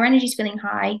today. Her energy's feeling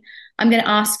high. I'm going to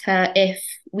ask her if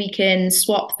we can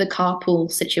swap the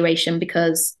carpool situation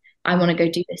because I want to go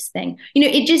do this thing.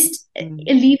 It just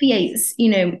alleviates,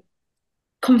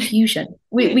 confusion.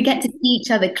 We get to see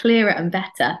each other clearer and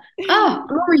better. Oh,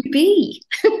 glory be.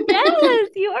 Yes,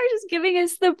 you are just giving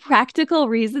us the practical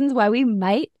reasons why we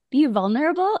might be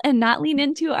vulnerable and not lean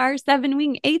into our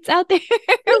 7-wing 8s out there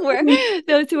where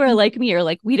those who are like me are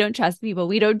like, we don't trust people,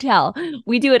 we don't tell,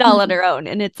 we do it all on our own.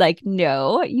 And it's like,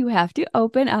 no, you have to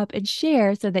open up and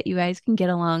share so that you guys can get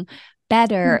along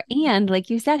better. And like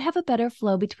you said, have a better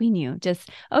flow between you. Just,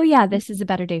 oh yeah, this is a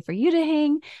better day for you to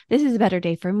hang. This is a better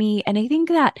day for me. And I think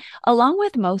that along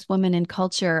with most women in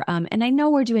culture, and I know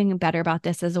we're doing better about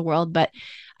this as a world, but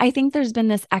I think there's been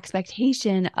this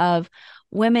expectation of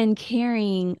women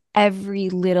carrying every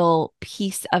little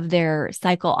piece of their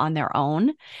cycle on their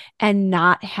own and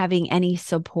not having any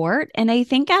support. And I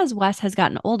think as Wes has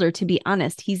gotten older, to be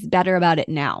honest, he's better about it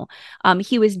now.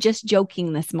 He was just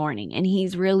joking this morning and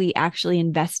he's really actually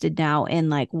invested now in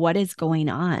like what is going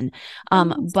on.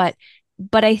 But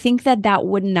But I think that that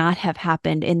would not have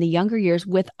happened in the younger years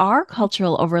with our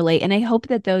cultural overlay. And I hope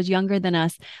that those younger than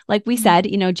us, like we said,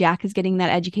 Jack is getting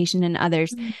that education and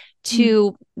others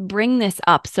to bring this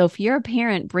up. So if you're a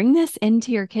parent, bring this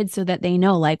into your kids so that they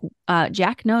know, like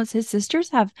Jack knows his sisters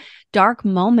have dark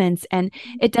moments, and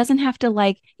it doesn't have to,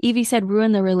 like Evie said,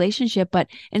 ruin the relationship. But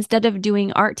instead of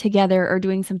doing art together or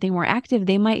doing something more active,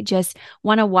 they might just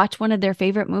want to watch one of their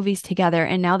favorite movies together.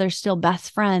 And now they're still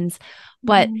best friends.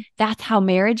 But that's how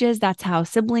marriage is. That's how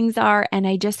siblings are. And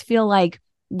I just feel like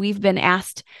we've been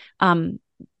asked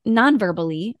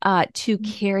non-verbally to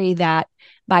carry that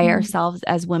by ourselves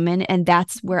as women. And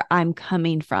that's where I'm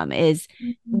coming from is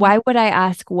why would I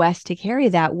ask Wes to carry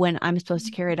that when I'm supposed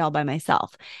to carry it all by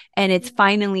myself? And it's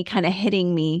finally kind of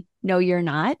hitting me. No, you're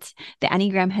not. The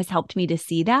Enneagram has helped me to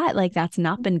see that. Like, that's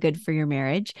not been good for your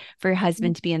marriage, for your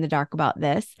husband to be in the dark about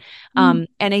this. And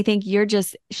I think you're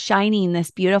just shining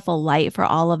this beautiful light for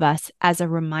all of us as a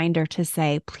reminder to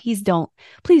say, please don't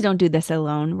do this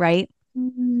alone. Right.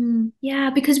 Yeah,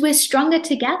 because we're stronger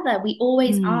together. We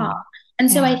always are.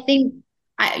 And so I think,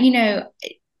 there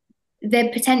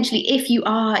potentially, if you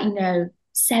are,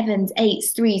 sevens,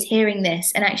 eights, threes hearing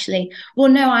this and actually, well,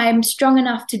 no, I'm strong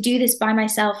enough to do this by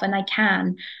myself and I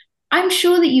can. I'm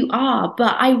sure that you are,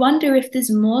 but I wonder if there's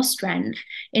more strength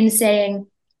in saying,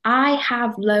 I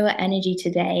have lower energy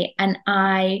today and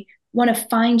I want to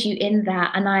find you in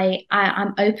that. And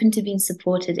I'm open to being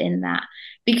supported in that.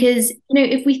 Because,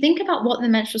 if we think about what the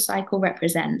menstrual cycle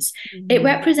represents, it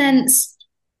represents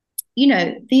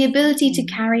the ability to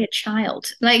carry a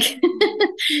child. Like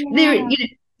there,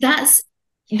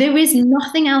 there is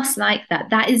nothing else like that.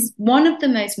 That is one of the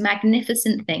most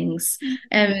magnificent things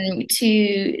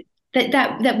to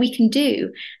that we can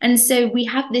do. And so we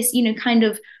have this, kind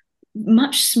of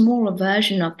much smaller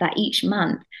version of that each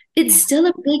month. It's still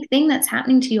a big thing that's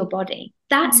happening to your body.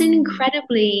 That's an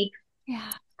incredibly, if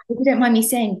you don't mind me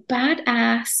saying,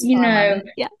 badass,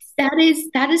 Yes.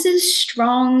 that is a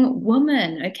strong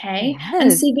woman, okay? Yes.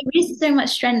 And so there is so much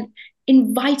strength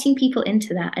inviting people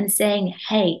into that and saying,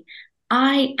 hey,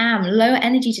 I am low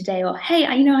energy today, or hey,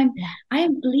 I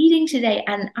am bleeding today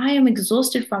and I am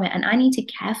exhausted from it and I need to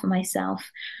care for myself.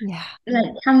 Yeah.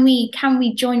 Like, can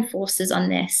we join forces on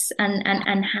this and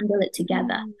handle it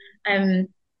together?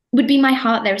 Would be my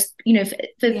heart there,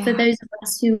 for those of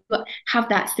us who have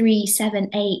that 3, 7,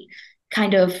 8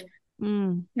 kind of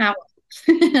power.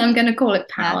 I'm going to call it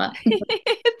power.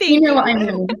 You know what I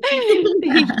mean.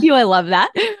 Thank you. I love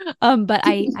that. But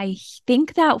I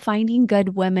think that finding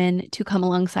good women to come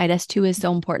alongside us too is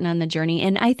so important on the journey.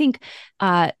 And I think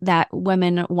that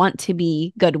women want to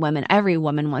be good women. Every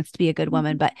woman wants to be a good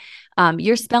woman, but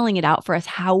you're spelling it out for us.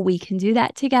 How we can do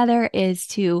that together is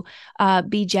to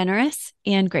be generous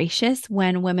and gracious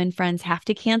when women friends have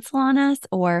to cancel on us,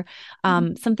 or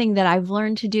something that I've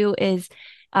learned to do is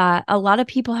a lot of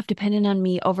people have depended on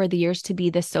me over the years to be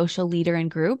the social leader in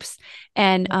groups.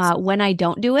 And when I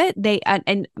don't do it,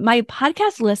 and my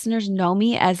podcast listeners know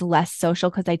me as less social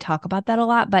because I talk about that a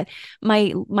lot. But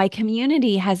my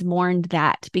community has mourned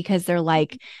that because they're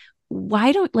like,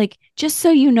 why don't, like, just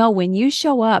so you know, when you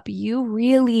show up, you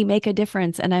really make a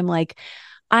difference. And I'm like,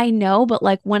 I know, but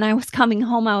like when I was coming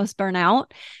home, I was burnt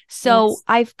out. So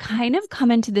I've kind of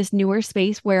come into this newer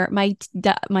space where my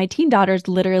teen daughters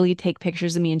literally take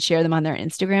pictures of me and share them on their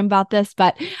Instagram about this,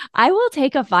 but I will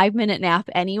take a 5-minute nap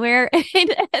anywhere.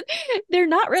 And they're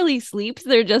not really sleeps.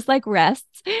 They're just like rests.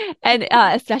 And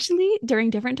especially during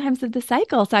different times of the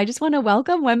cycle. So I just want to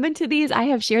welcome women to these. I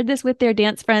have shared this with their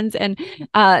dance friends, and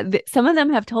some of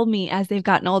them have told me as they've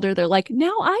gotten older, they're like,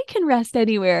 now I can rest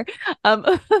anywhere.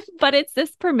 But it's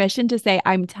this permission to say,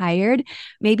 I'm tired.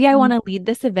 Maybe I want to lead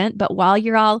this event, but while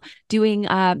you're all doing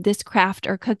this craft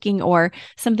or cooking or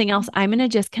something else, I'm going to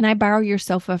just, can I borrow your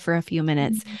sofa for a few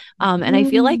minutes? And I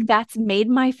feel like that's made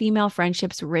my female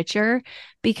friendships richer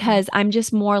because I'm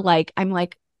just more like, I'm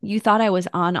like, you thought I was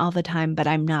on all the time, but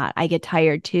I'm not. I get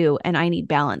tired too. And I need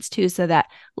balance too, so that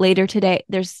later today,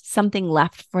 there's something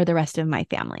left for the rest of my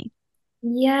family.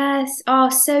 Yes. Oh,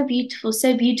 so beautiful,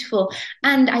 so beautiful.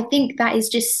 And I think that is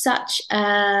just such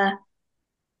a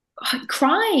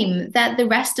crime that the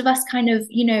rest of us kind of,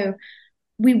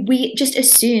 we just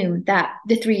assume that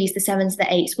the threes, the sevens,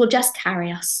 the eights will just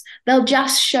carry us. They'll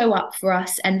just show up for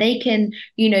us and they can,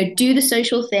 do the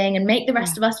social thing and make the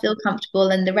rest of us feel comfortable,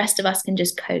 and the rest of us can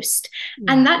just coast.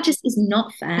 And that just is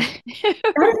not fair.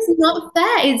 That is not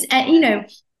fair.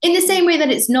 It's, In the same way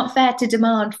that it's not fair to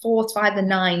demand 4s, 5s,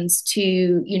 and 9s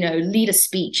to, lead a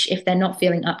speech if they're not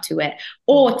feeling up to it,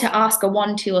 or to ask a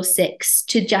 1, 2, or 6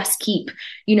 to just keep,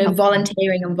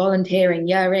 volunteering and volunteering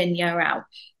year in, year out.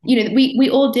 We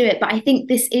all do it, but I think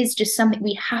this is just something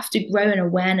we have to grow an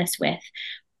awareness with,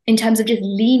 in terms of just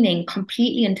leaning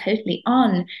completely and totally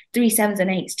on 3s, 7s, and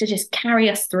 8s to just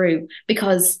carry us through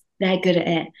because they're good at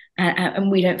it, and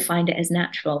we don't find it as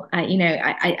natural.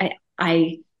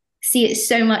 I see it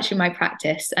so much in my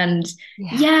practice, and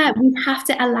we have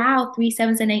to allow 3s,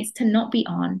 7s, and 8s to not be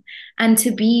on, and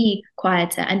to be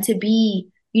quieter, and to be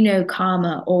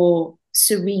calmer or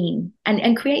serene,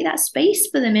 and create that space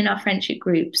for them in our friendship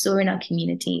groups or in our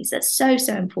communities. That's so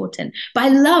important. But I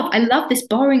love this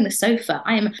borrowing the sofa.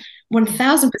 I am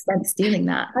 1000% stealing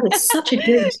that. That is such a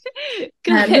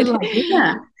good little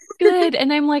idea. Good.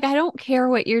 And I'm like, I don't care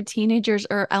what your teenagers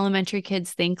or elementary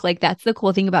kids think. Like, that's the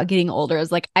cool thing about getting older,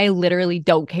 is like, I literally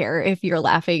don't care if you're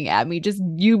laughing at me. Just,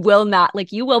 you will not,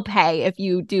 like, you will pay if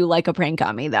you do like a prank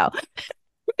on me, though.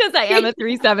 Because I am a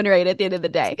 3, 7, or 8 at the end of the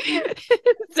day.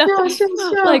 So,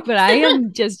 Sure. like, but I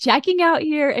am just checking out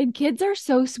here, and kids are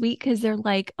so sweet because they're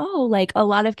like, oh, like a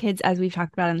lot of kids, as we've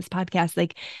talked about on this podcast,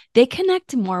 like they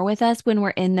connect more with us when we're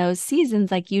in those seasons.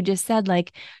 Like you just said,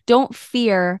 like, don't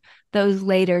fear those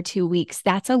later 2 weeks.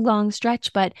 That's a long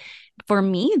stretch, but for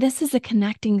me, this is a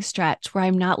connecting stretch where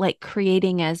I'm not like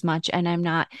creating as much and I'm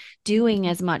not doing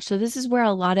as much. So this is where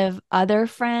a lot of other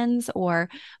friends or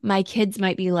my kids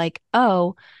might be like,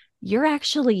 oh, you're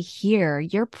actually here,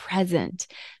 you're present.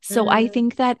 So I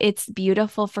think that it's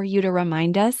beautiful for you to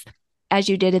remind us, as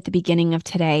you did at the beginning of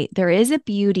today, there is a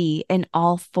beauty in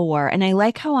all 4. And I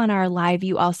like how on our live,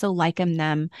 you also liken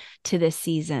them to the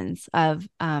seasons of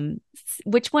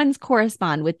which ones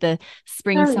correspond with the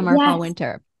spring, summer, fall,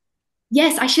 winter.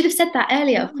 Yes, I should have said that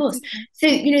earlier, of course. So,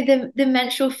 the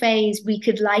menstrual phase we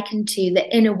could liken to the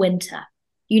inner winter.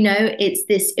 It's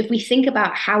this, if we think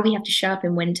about how we have to show up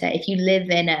in winter, if you live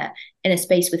in a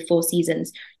space with 4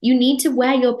 seasons, you need to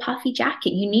wear your puffy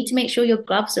jacket. You need to make sure your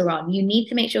gloves are on. You need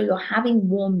to make sure you're having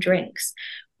warm drinks.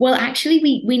 Well, actually,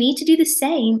 we need to do the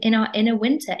same in our inner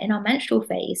winter, in our menstrual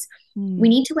phase. We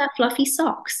need to wear fluffy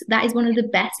socks. That is one of the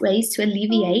best ways to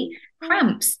alleviate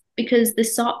cramps, because the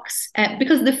socks,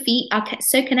 because the feet are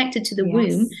so connected to the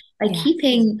womb, by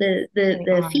keeping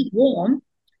the feet warm,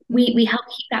 we help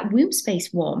keep that womb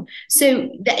space warm. So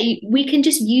that we can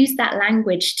just use that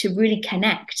language to really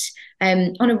connect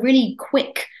on a really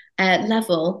quick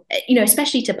level,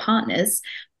 especially to partners.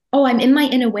 Oh, I'm in my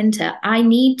inner winter. I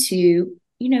need to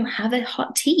have a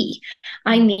hot tea.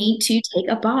 I need to take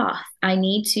a bath. I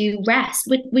need to rest.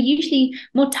 We're usually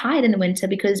more tired in the winter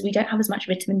because we don't have as much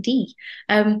vitamin D.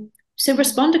 So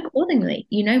respond accordingly,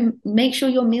 make sure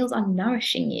your meals are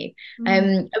nourishing you.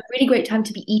 A really great time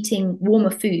to be eating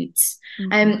warmer foods.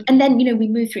 And then, we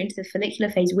move through into the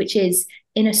follicular phase, which is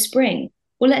inner spring.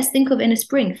 Well, let's think of inner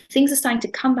spring. Things are starting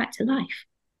to come back to life.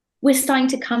 We're starting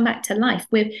to come back to life.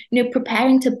 We're,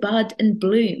 preparing to bud and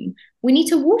bloom. We need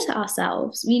to water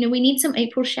ourselves. We need some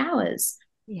April showers.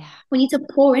 Yeah. We need to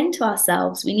pour into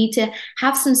ourselves. We need to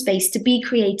have some space to be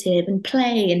creative and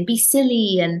play and be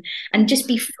silly and just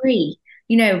be free.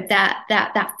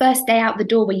 That first day out the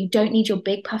door where you don't need your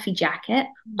big puffy jacket.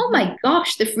 Oh my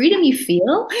gosh, the freedom you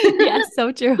feel. Yes,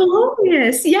 so true.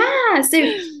 Glorious. Yeah. So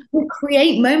we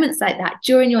create moments like that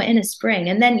during your inner spring.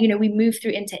 And then, we move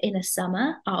through into inner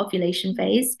summer, our ovulation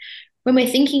phase, when we're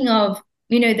thinking of,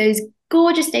 those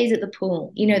gorgeous days at the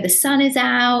pool. The sun is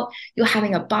out, you're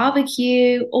having a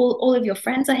barbecue, all of your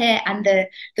friends are here, and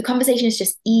the conversation is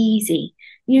just easy.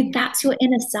 That's your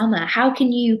inner summer. How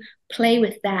can you play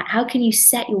with that? How can you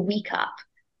set your week up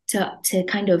to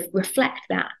kind of reflect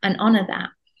that and honor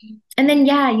that? And then,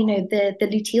 the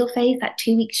luteal phase, that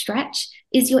 2-week stretch,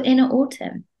 is your inner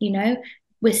autumn.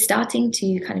 We're starting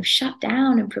to kind of shut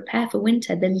down and prepare for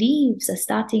winter. The leaves are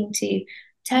starting to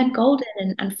turn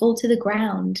golden and fall to the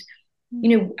ground.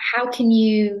 How can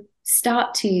you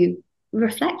start to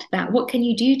reflect that? What can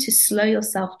you do to slow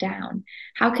yourself down?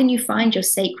 How can you find your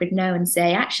sacred no and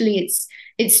say, actually,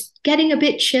 it's getting a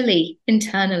bit chilly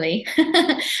internally.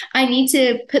 I need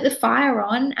to put the fire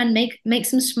on and make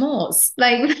some s'mores.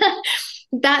 Like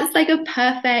that's like a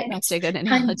perfect. That's a good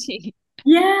analogy.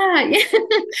 Yeah.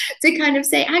 To kind of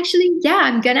say, actually,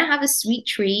 I'm gonna have a sweet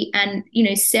treat and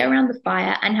sit around the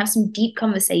fire and have some deep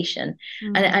conversation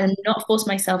and not force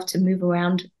myself to move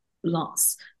around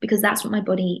lots, because that's what my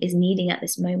body is needing at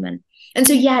this moment. And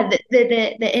so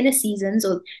the inner seasons,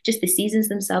 or just the seasons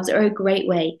themselves, are a great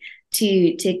way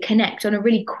to connect on a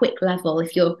really quick level.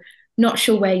 If you're not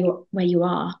sure where you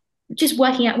are, just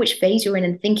working out which phase you're in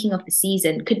and thinking of the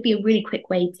season could be a really quick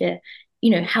way to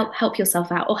help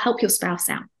yourself out or help your spouse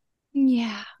out.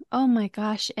 Yeah. Oh my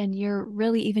gosh. And you're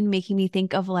really even making me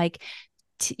think of like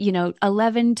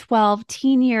 11, 12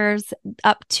 teen years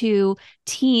up to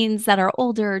teens that are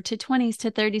older to 20s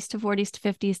to 30s to 40s to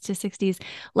 50s to 60s.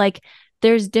 Like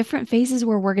there's different phases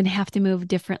where we're going to have to move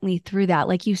differently through that.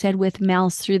 Like you said, with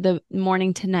Mal's through the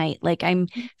morning to night. Like I'm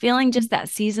feeling just that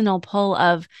seasonal pull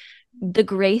of the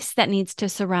grace that needs to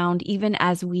surround even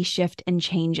as we shift and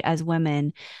change as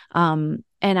women.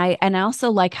 And I also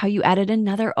like how you added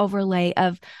another overlay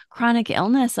of chronic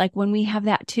illness. Like when we have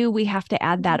that too, we have to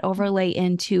add that overlay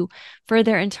in to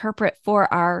further interpret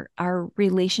for our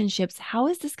relationships. How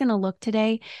is this going to look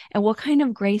today? And what kind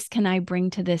of grace can I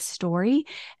bring to this story?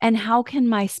 And how can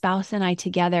my spouse and I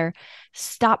together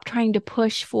stop trying to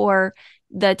push for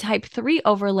the type 3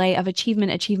 overlay of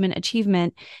achievement, achievement,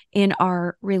 achievement in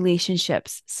our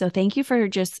relationships? So thank you for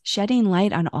just shedding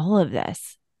light on all of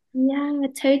this. Yeah,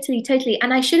 totally, totally.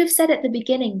 And I should have said at the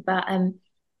beginning, but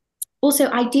also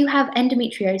I do have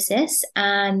endometriosis,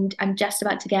 and I'm just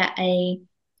about to get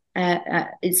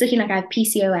it's looking like I have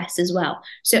PCOS as well.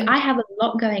 So I have a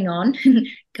lot going on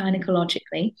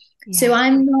gynecologically. So Yeah.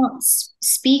 I'm not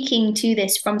speaking to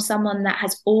this from someone that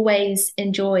has always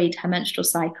enjoyed her menstrual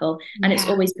cycle and it's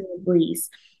Yeah. always been a breeze.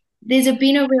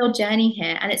 Been a real journey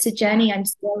here, and it's a Yeah. journey I'm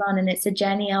still on, and it's a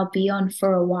journey I'll be on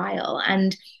for a while.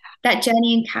 And that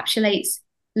journey encapsulates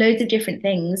loads of different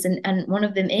things, and one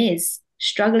of them is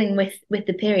struggling with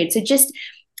the period. So just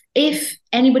if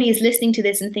anybody is listening to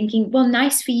this and thinking, well,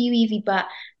 nice for you, Evie, but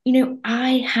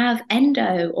I have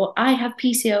endo or I have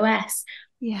PCOS.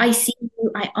 Yeah. I see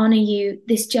you, I honor you.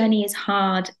 This journey is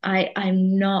hard.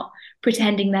 I'm not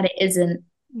pretending that it isn't.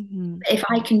 Mhm. If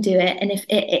I can do it, and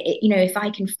if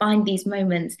I can find these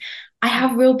moments, I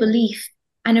have real belief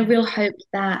and a real hope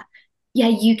that, yeah,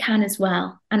 you can as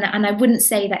well. And I wouldn't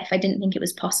say that if I didn't think it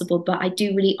was possible, but I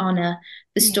do really honor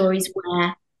the Yeah. stories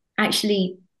where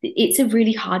actually it's a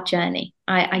really hard journey.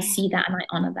 I see that and I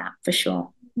honor that for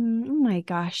sure. Oh my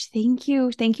gosh. Thank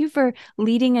you. Thank you for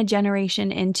leading a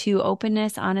generation into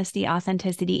openness, honesty,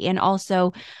 authenticity, and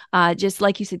also just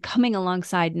like you said, coming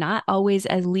alongside, not always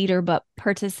as leader, but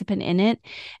participant in it.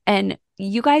 And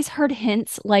you guys heard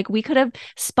hints, like we could have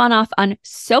spun off on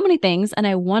so many things, and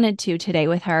I wanted to today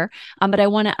with her. But I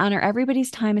want to honor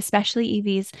everybody's time, especially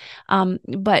Evie's.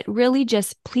 But really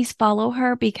just please follow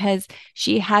her because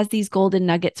she has these golden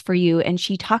nuggets for you, and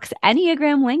she talks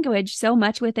Enneagram language so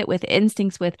much with it, with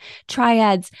instincts, with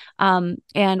triads.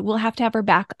 And we'll have to have her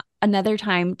back another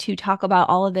time to talk about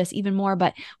all of this even more.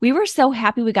 But we were so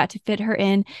happy we got to fit her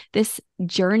in this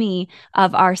journey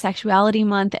of our sexuality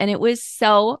month. And it was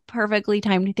so perfectly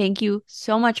timed. Thank you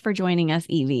so much for joining us,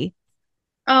 Evie.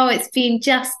 Oh, it's been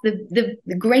just the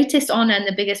greatest honor and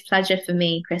the biggest pleasure for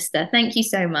me, Krista. Thank you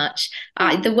so much.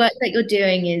 The work that you're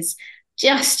doing is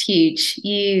just huge.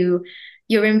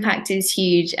 Your impact is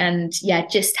huge, and yeah,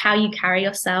 just how you carry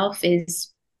yourself is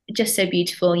just so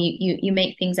beautiful. You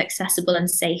make things accessible and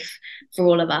safe for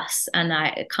all of us, and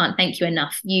I can't thank you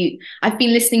enough. I've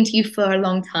been listening to you for a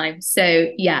long time, so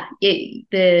yeah,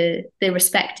 the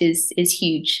respect is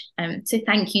huge. So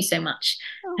thank you so much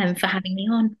for having me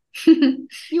on.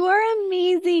 You are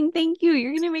amazing. Thank you.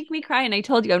 You're going to make me cry. And I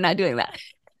told you I'm not doing that.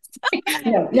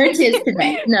 No, no tears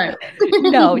today. No.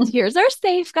 No, tears are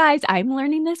safe, guys. I'm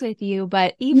learning this with you.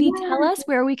 But Evie, tell Yeah. us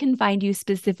where we can find you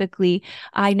specifically.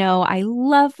 I know I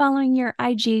love following your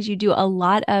IGs. You do a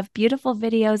lot of beautiful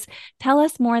videos. Tell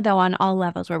us more, though, on all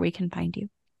levels where we can find you.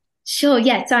 Sure.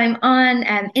 Yeah. So I'm on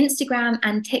Instagram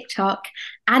and TikTok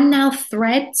and now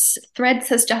Threads. Threads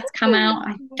has just come out.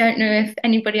 I don't know if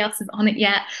anybody else is on it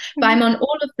yet, but I'm on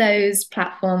all of those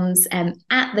platforms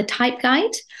at the Type Guide.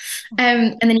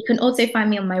 And then you can also find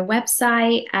me on my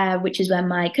website, which is where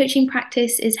my coaching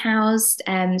practice is housed.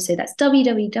 So that's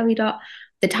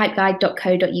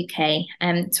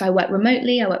www.thetypeguide.co.uk. So I work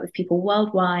remotely, I work with people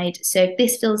worldwide. So if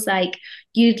this feels like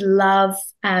you'd love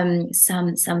some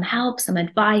help, some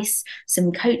advice,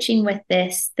 some coaching with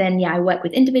this, then yeah, I work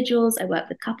with individuals, I work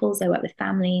with couples, I work with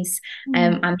families.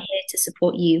 I'm here to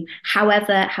support you however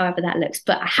that looks.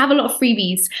 But I have a lot of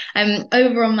freebies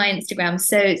over on my Instagram.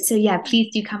 So yeah,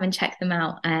 please do come and check them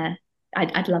out.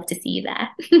 I'd love to see you there.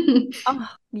 Oh,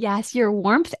 yes, your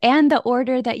warmth and the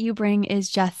order that you bring is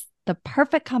just the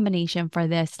perfect combination for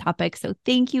this topic. So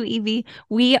thank you, Evie.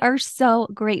 We are so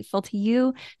grateful to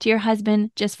you, to your husband,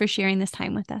 just for sharing this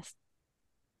time with us.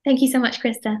 Thank you so much,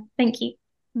 Krista. Thank you.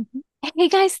 Hey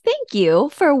guys, thank you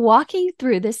for walking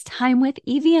through this time with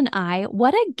Evie and I.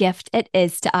 What a gift it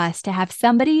is to us to have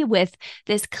somebody with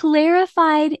this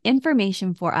clarified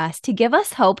information for us, to give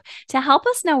us hope, to help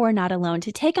us know we're not alone,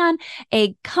 to take on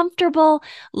a comfortable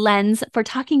lens for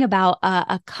talking about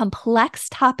a complex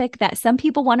topic that some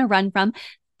people want to run from.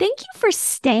 Thank you for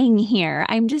staying here.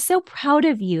 I'm just so proud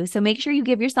of you. So make sure you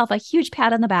give yourself a huge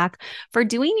pat on the back for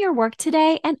doing your work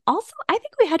today. And also, I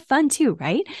think we had fun too,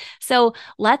 right? So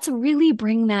let's really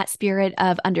bring that spirit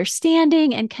of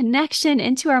understanding and connection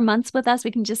into our months with us.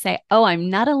 We can just say, oh, I'm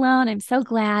not alone. I'm so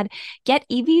glad. Get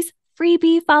Evie's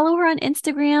freebie. Follow her on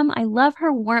Instagram. I love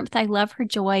her warmth. I love her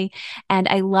joy. And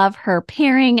I love her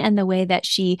pairing and the way that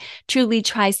she truly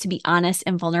tries to be honest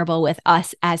and vulnerable with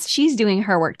us as she's doing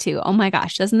her work too. Oh my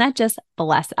gosh, doesn't that just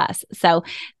bless us? So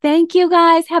thank you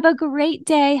guys. Have a great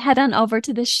day. Head on over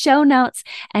to the show notes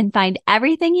and find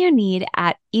everything you need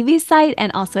at Evie's site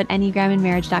and also at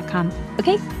enneagramandmarriage.com.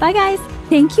 Okay, bye guys.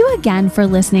 Thank you again for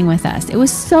listening with us. It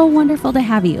was so wonderful to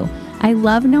have you. I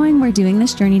love knowing we're doing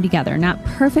this journey together, not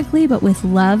perfectly, but with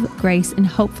love, grace, and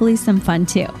hopefully some fun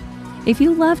too. If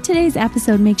you loved today's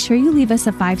episode, make sure you leave us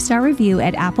a 5-star review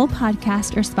at Apple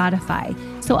Podcast or Spotify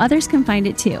so others can find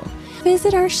it too.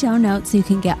 Visit our show notes so you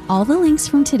can get all the links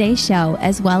from today's show,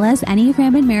 as well as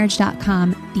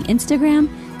enneagramandmarriage.com, the Instagram,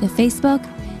 the Facebook,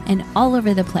 and all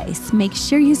over the place. Make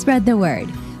sure you spread the word.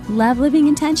 Love living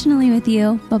intentionally with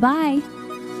you. Bye-bye.